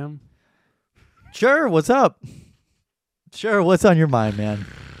how I am? Sure. What's up? Sure. What's on your mind, man?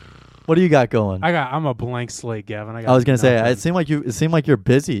 What do you got going? I'm a blank slate, Gavin. I was gonna say nothing. it seemed like you're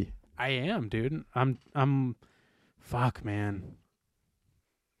busy. I am, dude. I'm fuck, man.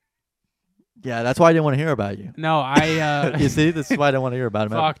 Yeah, that's why I didn't want to hear about you. No, I You see, this is why I don't want to hear about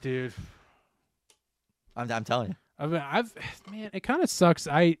him. fuck, dude. I'm telling you. Man, it kind of sucks.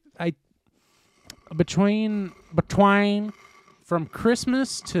 I between from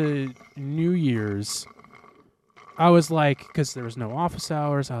Christmas to New Year's, I was like, because there was no office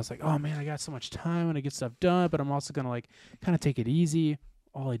hours, I was like, oh man, I got so much time and I get stuff done, but I'm also gonna like kind of take it easy.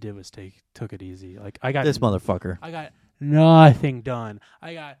 All I did was took it easy. Like I got This motherfucker. I got nothing done.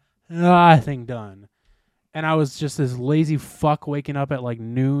 And I was just this lazy fuck waking up at like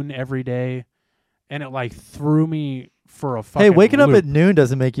noon every day and it like threw me for a fucking Hey, waking up loop. at noon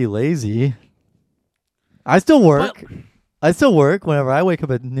doesn't make you lazy. I still work. I still work whenever I wake up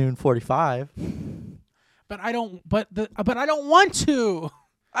at noon 45. But I don't. But I don't want to.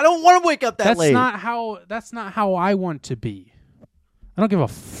 I don't want to wake up that That's late. not how I want to be. I don't give a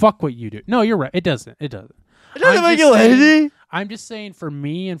fuck what you do. No, you're right. It doesn't. It doesn't. It doesn't I'm make just you saying- lazy. I'm just saying for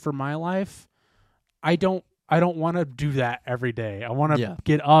me and for my life, I don't want to do that every day. I want to Yeah.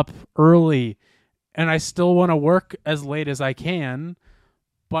 get up early, and I still want to work as late as I can,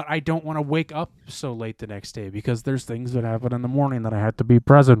 but I don't want to wake up so late the next day because there's things that happen in the morning that I had to be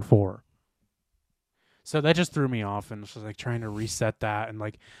present for. So that just threw me off, and it's just like trying to reset that. And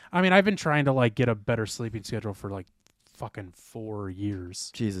like, I mean, I've been trying to like get a better sleeping schedule for like fucking 4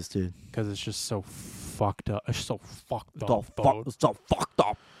 years Jesus, dude. because it's just so fucked up. It's so fucked So up. dog. so fucked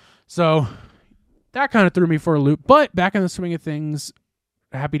up. So that kind of threw me for a loop. But back in the swing of things,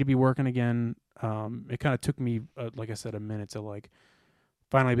 happy to be working again. It kind of took me, like I said, a minute to like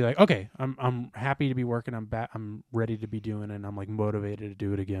finally be like, okay, I'm happy to be working. I'm back. I'm ready to be doing it. And I'm like motivated to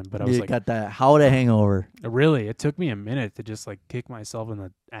do it again. But I was You like, got that howdy hangover. really, it took me a minute to just like kick myself in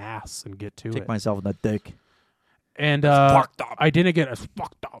the ass and get to Kick it. myself in the dick. And fucked up. I didn't get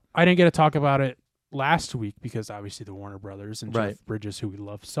fucked up. I didn't get to talk about it last week because obviously the Warner Brothers and Right. Jeff Bridges, who we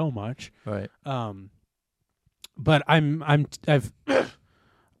love so much. Right. But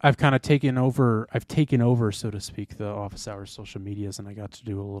I've kind of taken over. I've taken over, so to speak, the Office Hours social medias, and I got to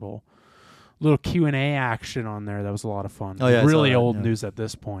do a little Q&A action on there. That was a lot of fun. Oh, yeah, I saw Really that, old yeah. news at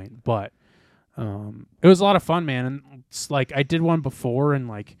this point, but it was a lot of fun, man. And it's like I did one before, and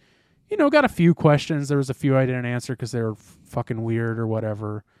like got a few questions. There was a few I didn't answer because they were fucking weird or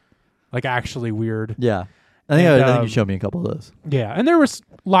whatever, like actually weird. Yeah. I think And, I think you showed me a couple of those. Yeah, and there was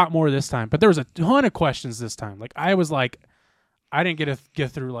a lot more this time, but there was a ton of questions this time. Like I was like, I didn't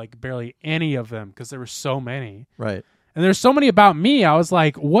get through like barely any of them because there were so many, Right. and there's so many about me. I was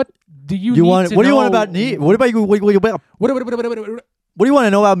like, what do you You need want? to What do you know? want about me? What about you? What do you want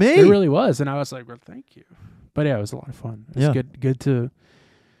to know about me? It really was, and I was like, well, thank you. But yeah, it was a lot of fun. It was Yeah.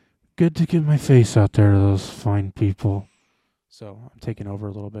 good to get my face out there to those fine people. So I'm taking over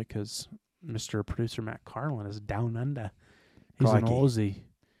a little bit because Mr. Producer Matt Carlin is down under. He's an Crikey. Aussie.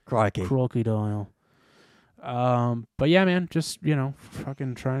 Crikey. Crocodile. But yeah, man, just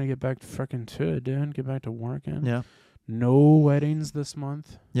fucking trying to get back to fucking to it, dude. Get back to working. Yeah. No weddings this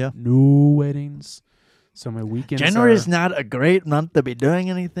month. Yeah. No weddings. So my weekends. January are, is not a great month to be doing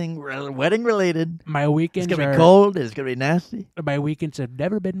anything wedding related. my It's weekends gonna are be cold. It's gonna be nasty. My weekends have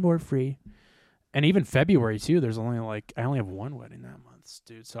never been more free. And even February too. There's only I only have one wedding that month,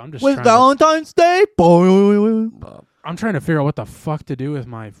 dude. So I'm just With trying to, Valentine's Day, boy. I'm trying to figure out what the fuck to do with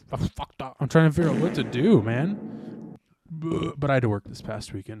my fucked up. I'm trying to figure out what to do, man. But I had to work this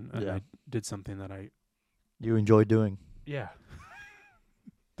past weekend, and Yeah. I did something that You enjoy doing. yeah.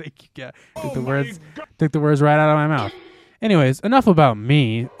 Thank you, God. Took the words right out of my mouth. Anyways, enough about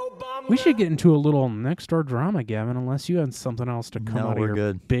me. We should get into a little next door drama, Gavin, unless you had something else to come No, out of we're your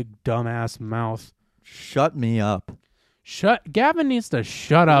good. big dumbass mouth. Shut me up. Gavin needs to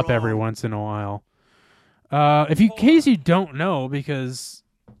shut up every once in a while. In case you don't know, because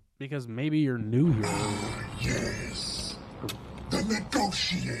maybe you're new here. Yes. The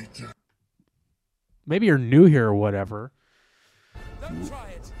negotiator. Maybe you're new here or whatever.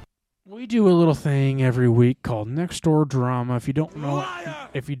 We do a little thing every week called Next Door Drama. If you don't know,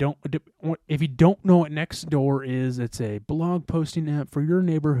 if you don't know what Next Door is, it's a blog posting app for your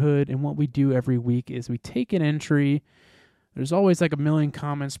neighborhood. And what we do every week is we take an entry. There's always like 1 million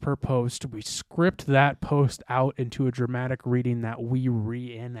comments per post. We script that post out into a dramatic reading that we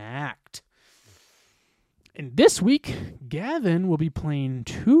reenact. And this week, Gavin will be playing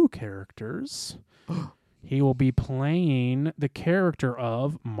 2 characters. He will be playing the character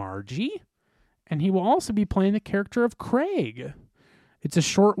of Margie, and he will also be playing the character of Craig. It's a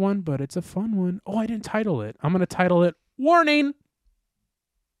short one, but it's a fun one. Oh, I didn't title it. I'm going to title it Warning.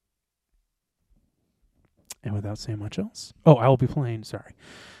 And without saying much else. Oh, I will be playing, sorry.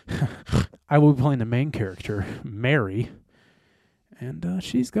 I will be playing the main character, Mary. And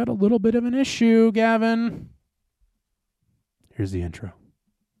she's got a little bit of an issue, Gavin. Here's the intro.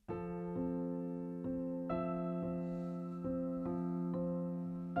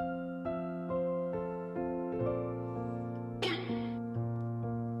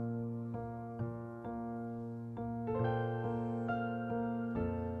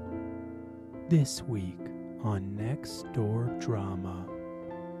 This week on Next Door Drama.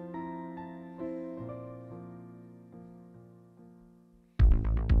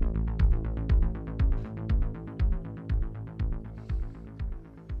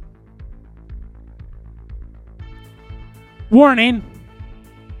 Warning!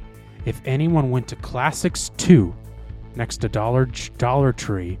 If anyone went to Classics 2 next to Dollar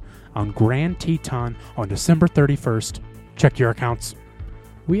Tree on Grand Teton on December 31st, check your accounts.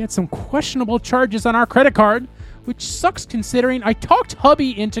 We had some questionable charges on our credit card, which sucks considering I talked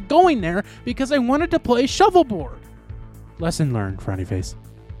hubby into going there because I wanted to play shuffleboard. Lesson learned, frowny face.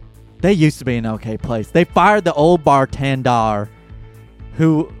 They used to be an okay place. They fired the old bartender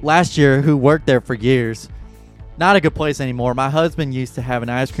who worked there for years. Not a good place anymore. My husband used to have an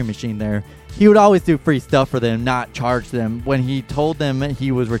ice cream machine there. He would always do free stuff for them, not charge them. When he told them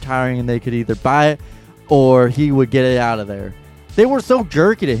he was retiring and they could either buy it or he would get it out of there. They were so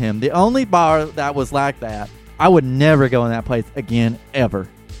jerky to him. The only bar that was like that, I would never go in that place again, ever.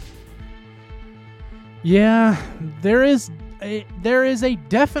 Yeah, there is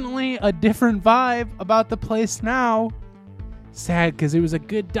definitely a different vibe about the place now. Sad because it was a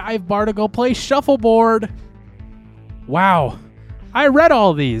good dive bar to go play shuffleboard. Wow, I read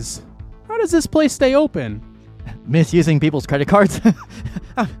all these. How does this place stay open? Misusing people's credit cards?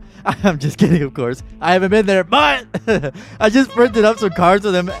 I'm just kidding, of course. I haven't been there, but I just printed up some cards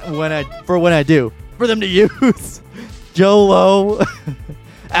for them when I do. For them to use. Joe Lowe,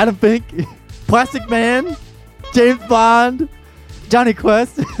 Adam Fink, Plastic Man, James Bond, Johnny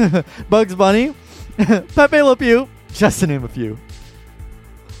Quest, Bugs Bunny, Pepe Le Pew, just to name a few.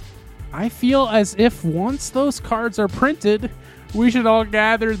 I feel as if once those cards are printed, we should all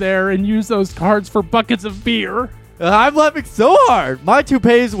gather there and use those cards for buckets of beer. I'm laughing so hard. My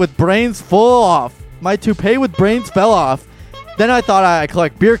toupees with brains full off. My toupee with brains fell off. Then I thought I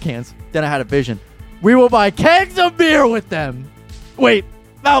collect beer cans. Then I had a vision. We will buy kegs of beer with them. Wait,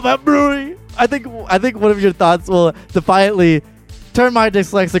 Malbec Brewery. I think one of your thoughts will defiantly turn my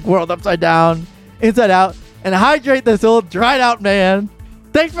dyslexic world upside down, inside out, and hydrate this old dried out man.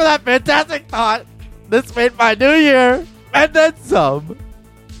 Thanks for that fantastic thought. This made my new year, and then some.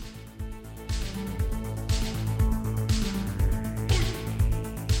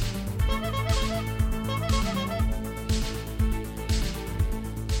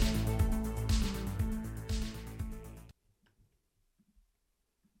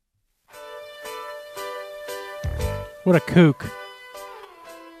 What a kook.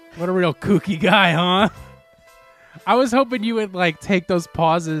 What a real kooky guy, huh? I was hoping you would like take those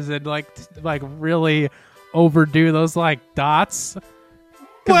pauses and like really overdo those like dots.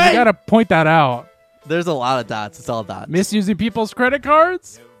 Because you gotta point that out. There's a lot of dots. It's all dots. Misusing people's credit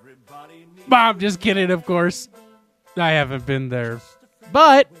cards? I'm just kidding, of course. I haven't been there.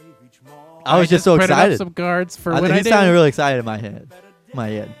 But I was just so printed excited. Up some cards for I when think I he did. sounded really excited in my head.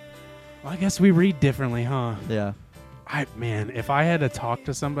 Well, I guess we read differently, huh? Yeah. Man, if I had to talk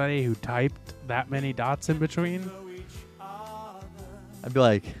to somebody who typed that many dots in between, I'd be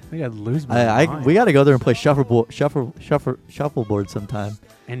like, I think I'd lose my mind. we got to go there and play shuffleboard sometime.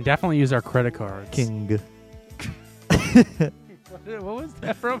 And definitely use our credit cards. King. What was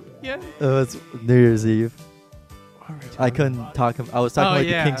that from? Yeah. It's New Year's Eve. I couldn't talk. I was talking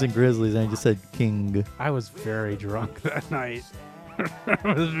yeah. the Kings and Grizzlies, and I just said King. I was very drunk that night.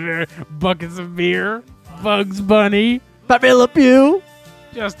 I was very buckets of beer, Bugs Bunny, Pepe Le Pew.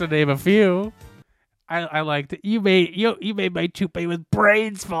 just to name a few. I liked it. You made my toupee with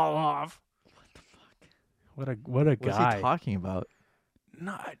brains fall off. What a guy. What's he talking about?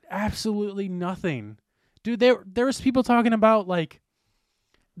 Not absolutely nothing, dude. There was people talking about like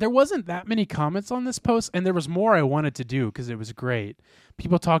there wasn't that many comments on this post, and there was more I wanted to do because it was great.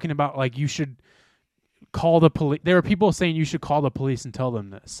 People talking about like you should call the police. There were people saying you should call the police and tell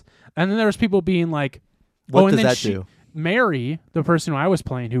them this, and then there was people being like, What and does then that do? Mary, the person who I was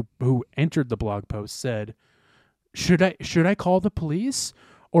playing, who entered the blog post, said, "Should I call the police,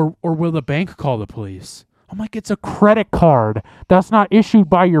 or will the bank call the police?" I'm like, it's a credit card. That's not issued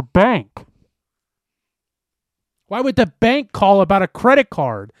by your bank. Why would the bank call about a credit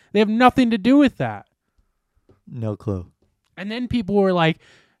card? They have nothing to do with that. No clue. And then people were like,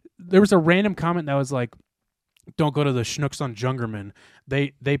 there was a random comment that was like, "Don't go to the Schnooks on Jungerman.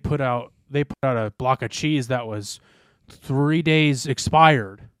 They put out a block of cheese that was 3 days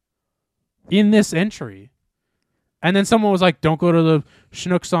expired in this entry." And then someone was like, "Don't go to the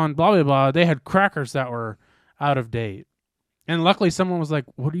Schnooks on blah, blah, blah. They had crackers that were out of date." And luckily someone was like,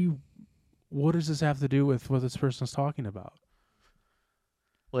 what does this have to do with what this person's talking about?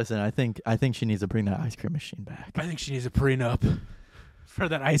 Listen, I think she needs to bring that ice cream machine back. I think she needs a prenup for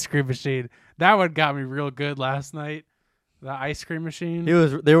that ice cream machine. That one got me real good last night. The ice cream machine.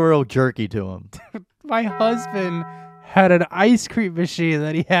 They were real jerky to him. My husband had an ice cream machine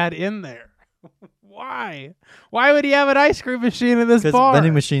that he had in there. Why? Why would he have an ice cream machine in this Because bar?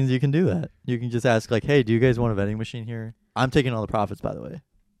 vending machines, you can do that. You can just ask, like, "Hey, do you guys want a vending machine here?" I'm taking all the profits, by the way.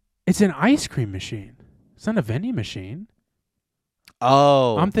 It's an ice cream machine. It's not a vending machine.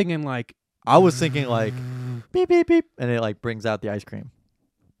 Oh. I'm thinking like. I was thinking like beep beep beep, and it like brings out the ice cream,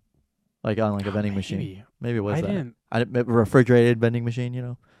 like on like a vending machine. Maybe it was I that. didn't. A refrigerated vending machine, you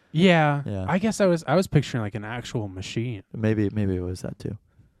know. Yeah. Yeah. I guess I was picturing like an actual machine. Maybe it was that too.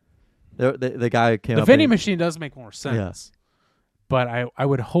 The guy came The up. vending and machine does make more sense. But I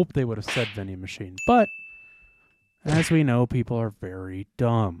would hope they would have said vending machine. But as we know, people are very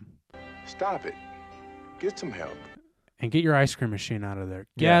dumb. Stop it. Get some help. And get your ice cream machine out of there.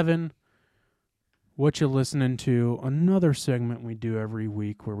 Yeah. Gavin, what you listening to? Another segment we do every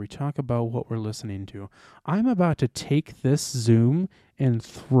week where we talk about what we're listening to. I'm about to take this Zoom and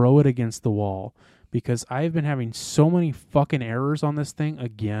throw it against the wall because I've been having so many fucking errors on this thing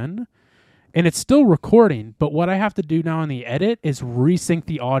again. And it's still recording, but what I have to do now in the edit is resync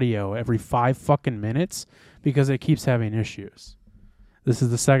the audio every 5 fucking minutes because it keeps having issues. This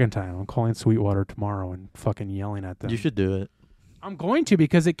is the second time. I'm calling Sweetwater tomorrow and fucking yelling at them. You should do it. I'm going to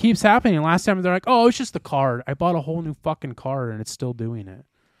because it keeps happening. Last time they're like, oh, it's just the card. I bought a whole new fucking card and it's still doing it.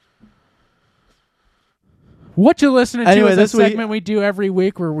 What you listening to Anyway, is a this week- segment we do every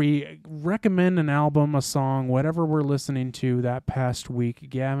week where we recommend an album, a song, whatever we're listening to that past week.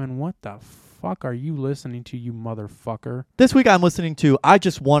 Gavin, what the fuck are you listening to, you motherfucker? This week I'm listening to I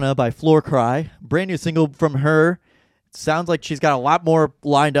Just Wanna by Floor Cry. Brand new single from her. Sounds like she's got a lot more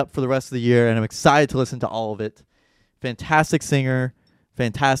lined up for the rest of the year, and I'm excited to listen to all of it. Fantastic singer,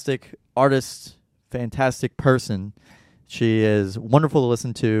 fantastic artist, fantastic person. She is wonderful to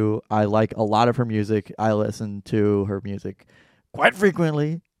listen to. I like a lot of her music. I listen to her music quite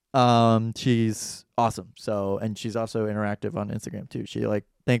frequently. She's awesome. And she's also interactive on Instagram too. She like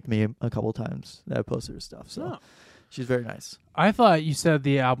thanked me a couple times that I posted her stuff. So she's very nice. I thought you said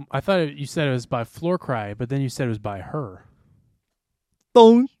the album. I thought you said it was by Floor Cry, but then you said it was by her.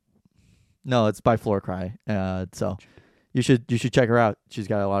 Boom. No, it's by Floor Cry. So you should check her out. She's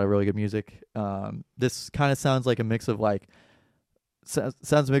got a lot of really good music. This kind of sounds like a mix of like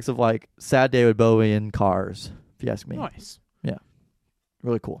Sad David Bowie and Cars, if you ask me. Nice. Yeah,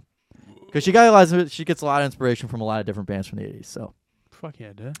 really cool. Because she gets a lot of inspiration from a lot of different bands from the 80s. So Fuck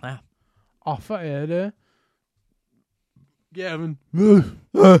yeah, dude. Ah. Oh, fuck yeah, dude. Gavin.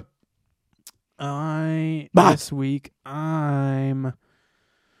 This week I'm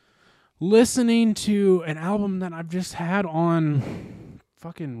listening to an album that I've just had on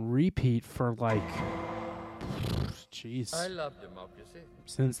fucking repeat for like jeez. I love democracy.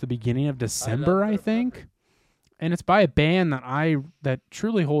 Since the beginning of December, I think. And it's by a band that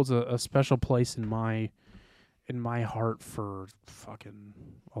truly holds a special place in my heart for fucking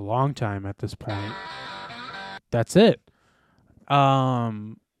a long time at this point. That's it.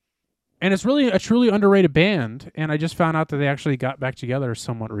 And it's really a truly underrated band, and I just found out that they actually got back together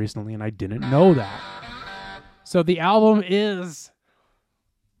somewhat recently, and I didn't know that. So the album it's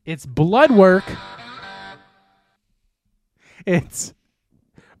Bloodwork. It's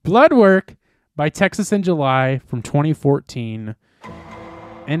Bloodwork by Texas in July from 2014.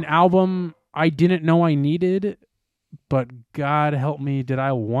 An album I didn't know I needed, but God help me, did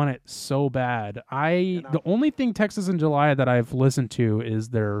I want it so bad. The only thing Texas in July that I've listened to is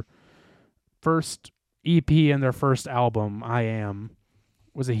their first EP and their first album, I Am.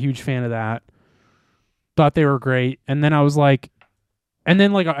 Was a huge fan of that. Thought they were great. And then I was like,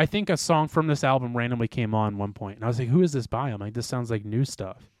 I think a song from this album randomly came on one point. And I was like, who is this by? I'm like, this sounds like new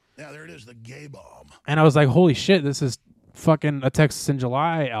stuff. Yeah, there it is, the gay bomb. And I was like, holy shit, this is fucking a Texas in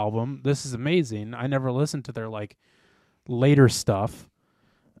July album. This is amazing. I never listened to their like later stuff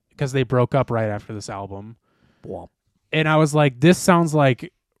because they broke up right after this album. And I was like, this sounds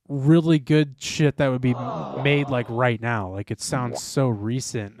like really good shit that would be made like right now. Like it sounds so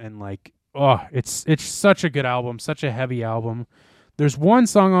recent and like, it's such a good album, such a heavy album. There's one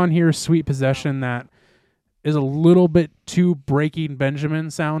song on here, Sweet Possession, that is a little bit too Breaking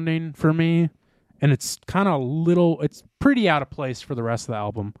Benjamin sounding for me. And it's kind of it's pretty out of place for the rest of the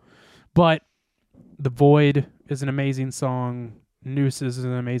album. But The Void is an amazing song. Nooses is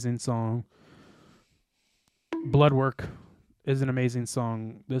an amazing song. Bloodwork is an amazing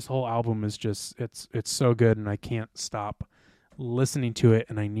song. This whole album is just, it's so good, and I can't stop listening to it,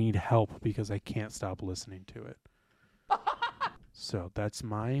 and I need help because I can't stop listening to it. So that's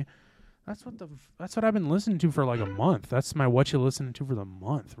what I've been listening to for like a month. That's my what you listening to for the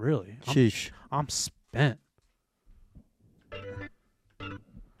month, really. sheesh. I'm spent. I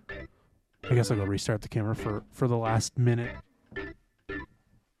guess I'll go restart the camera for the last minute.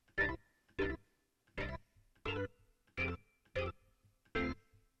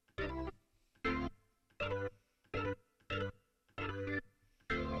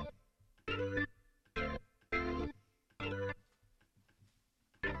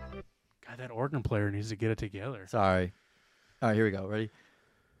 God, that organ player needs to get it together. Sorry. All right, here we go. Ready?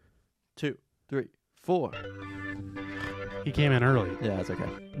 2, 3, 4. He came in early. Yeah, that's okay.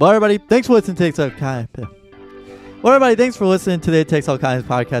 Well, everybody, thanks for listening to Takes All Kinds. Well, everybody, thanks for listening to the It Takes All Kinds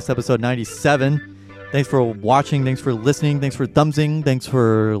podcast, episode 97. Thanks for watching. Thanks for listening. Thanks for thumbsing. Thanks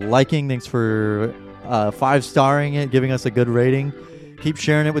for liking. Thanks for 5-starring it, giving us a good rating. Keep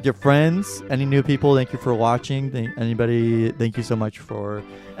sharing it with your friends. Any new people, thank you for watching. Anybody, thank you so much for...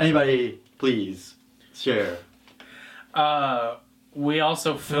 Anybody, please share. We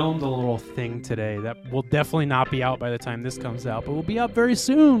also filmed a little thing today that will definitely not be out by the time this comes out, but will be out very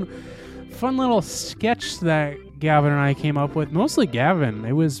soon. Fun little sketch that Gavin and I came up with. Mostly Gavin.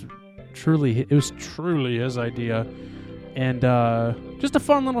 It was truly his idea. And just a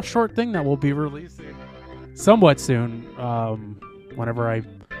fun little short thing that we'll be releasing somewhat soon. Whenever I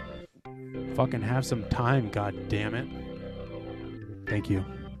fucking have some time, god damn it. Thank you.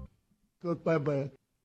 Goodbye, bye.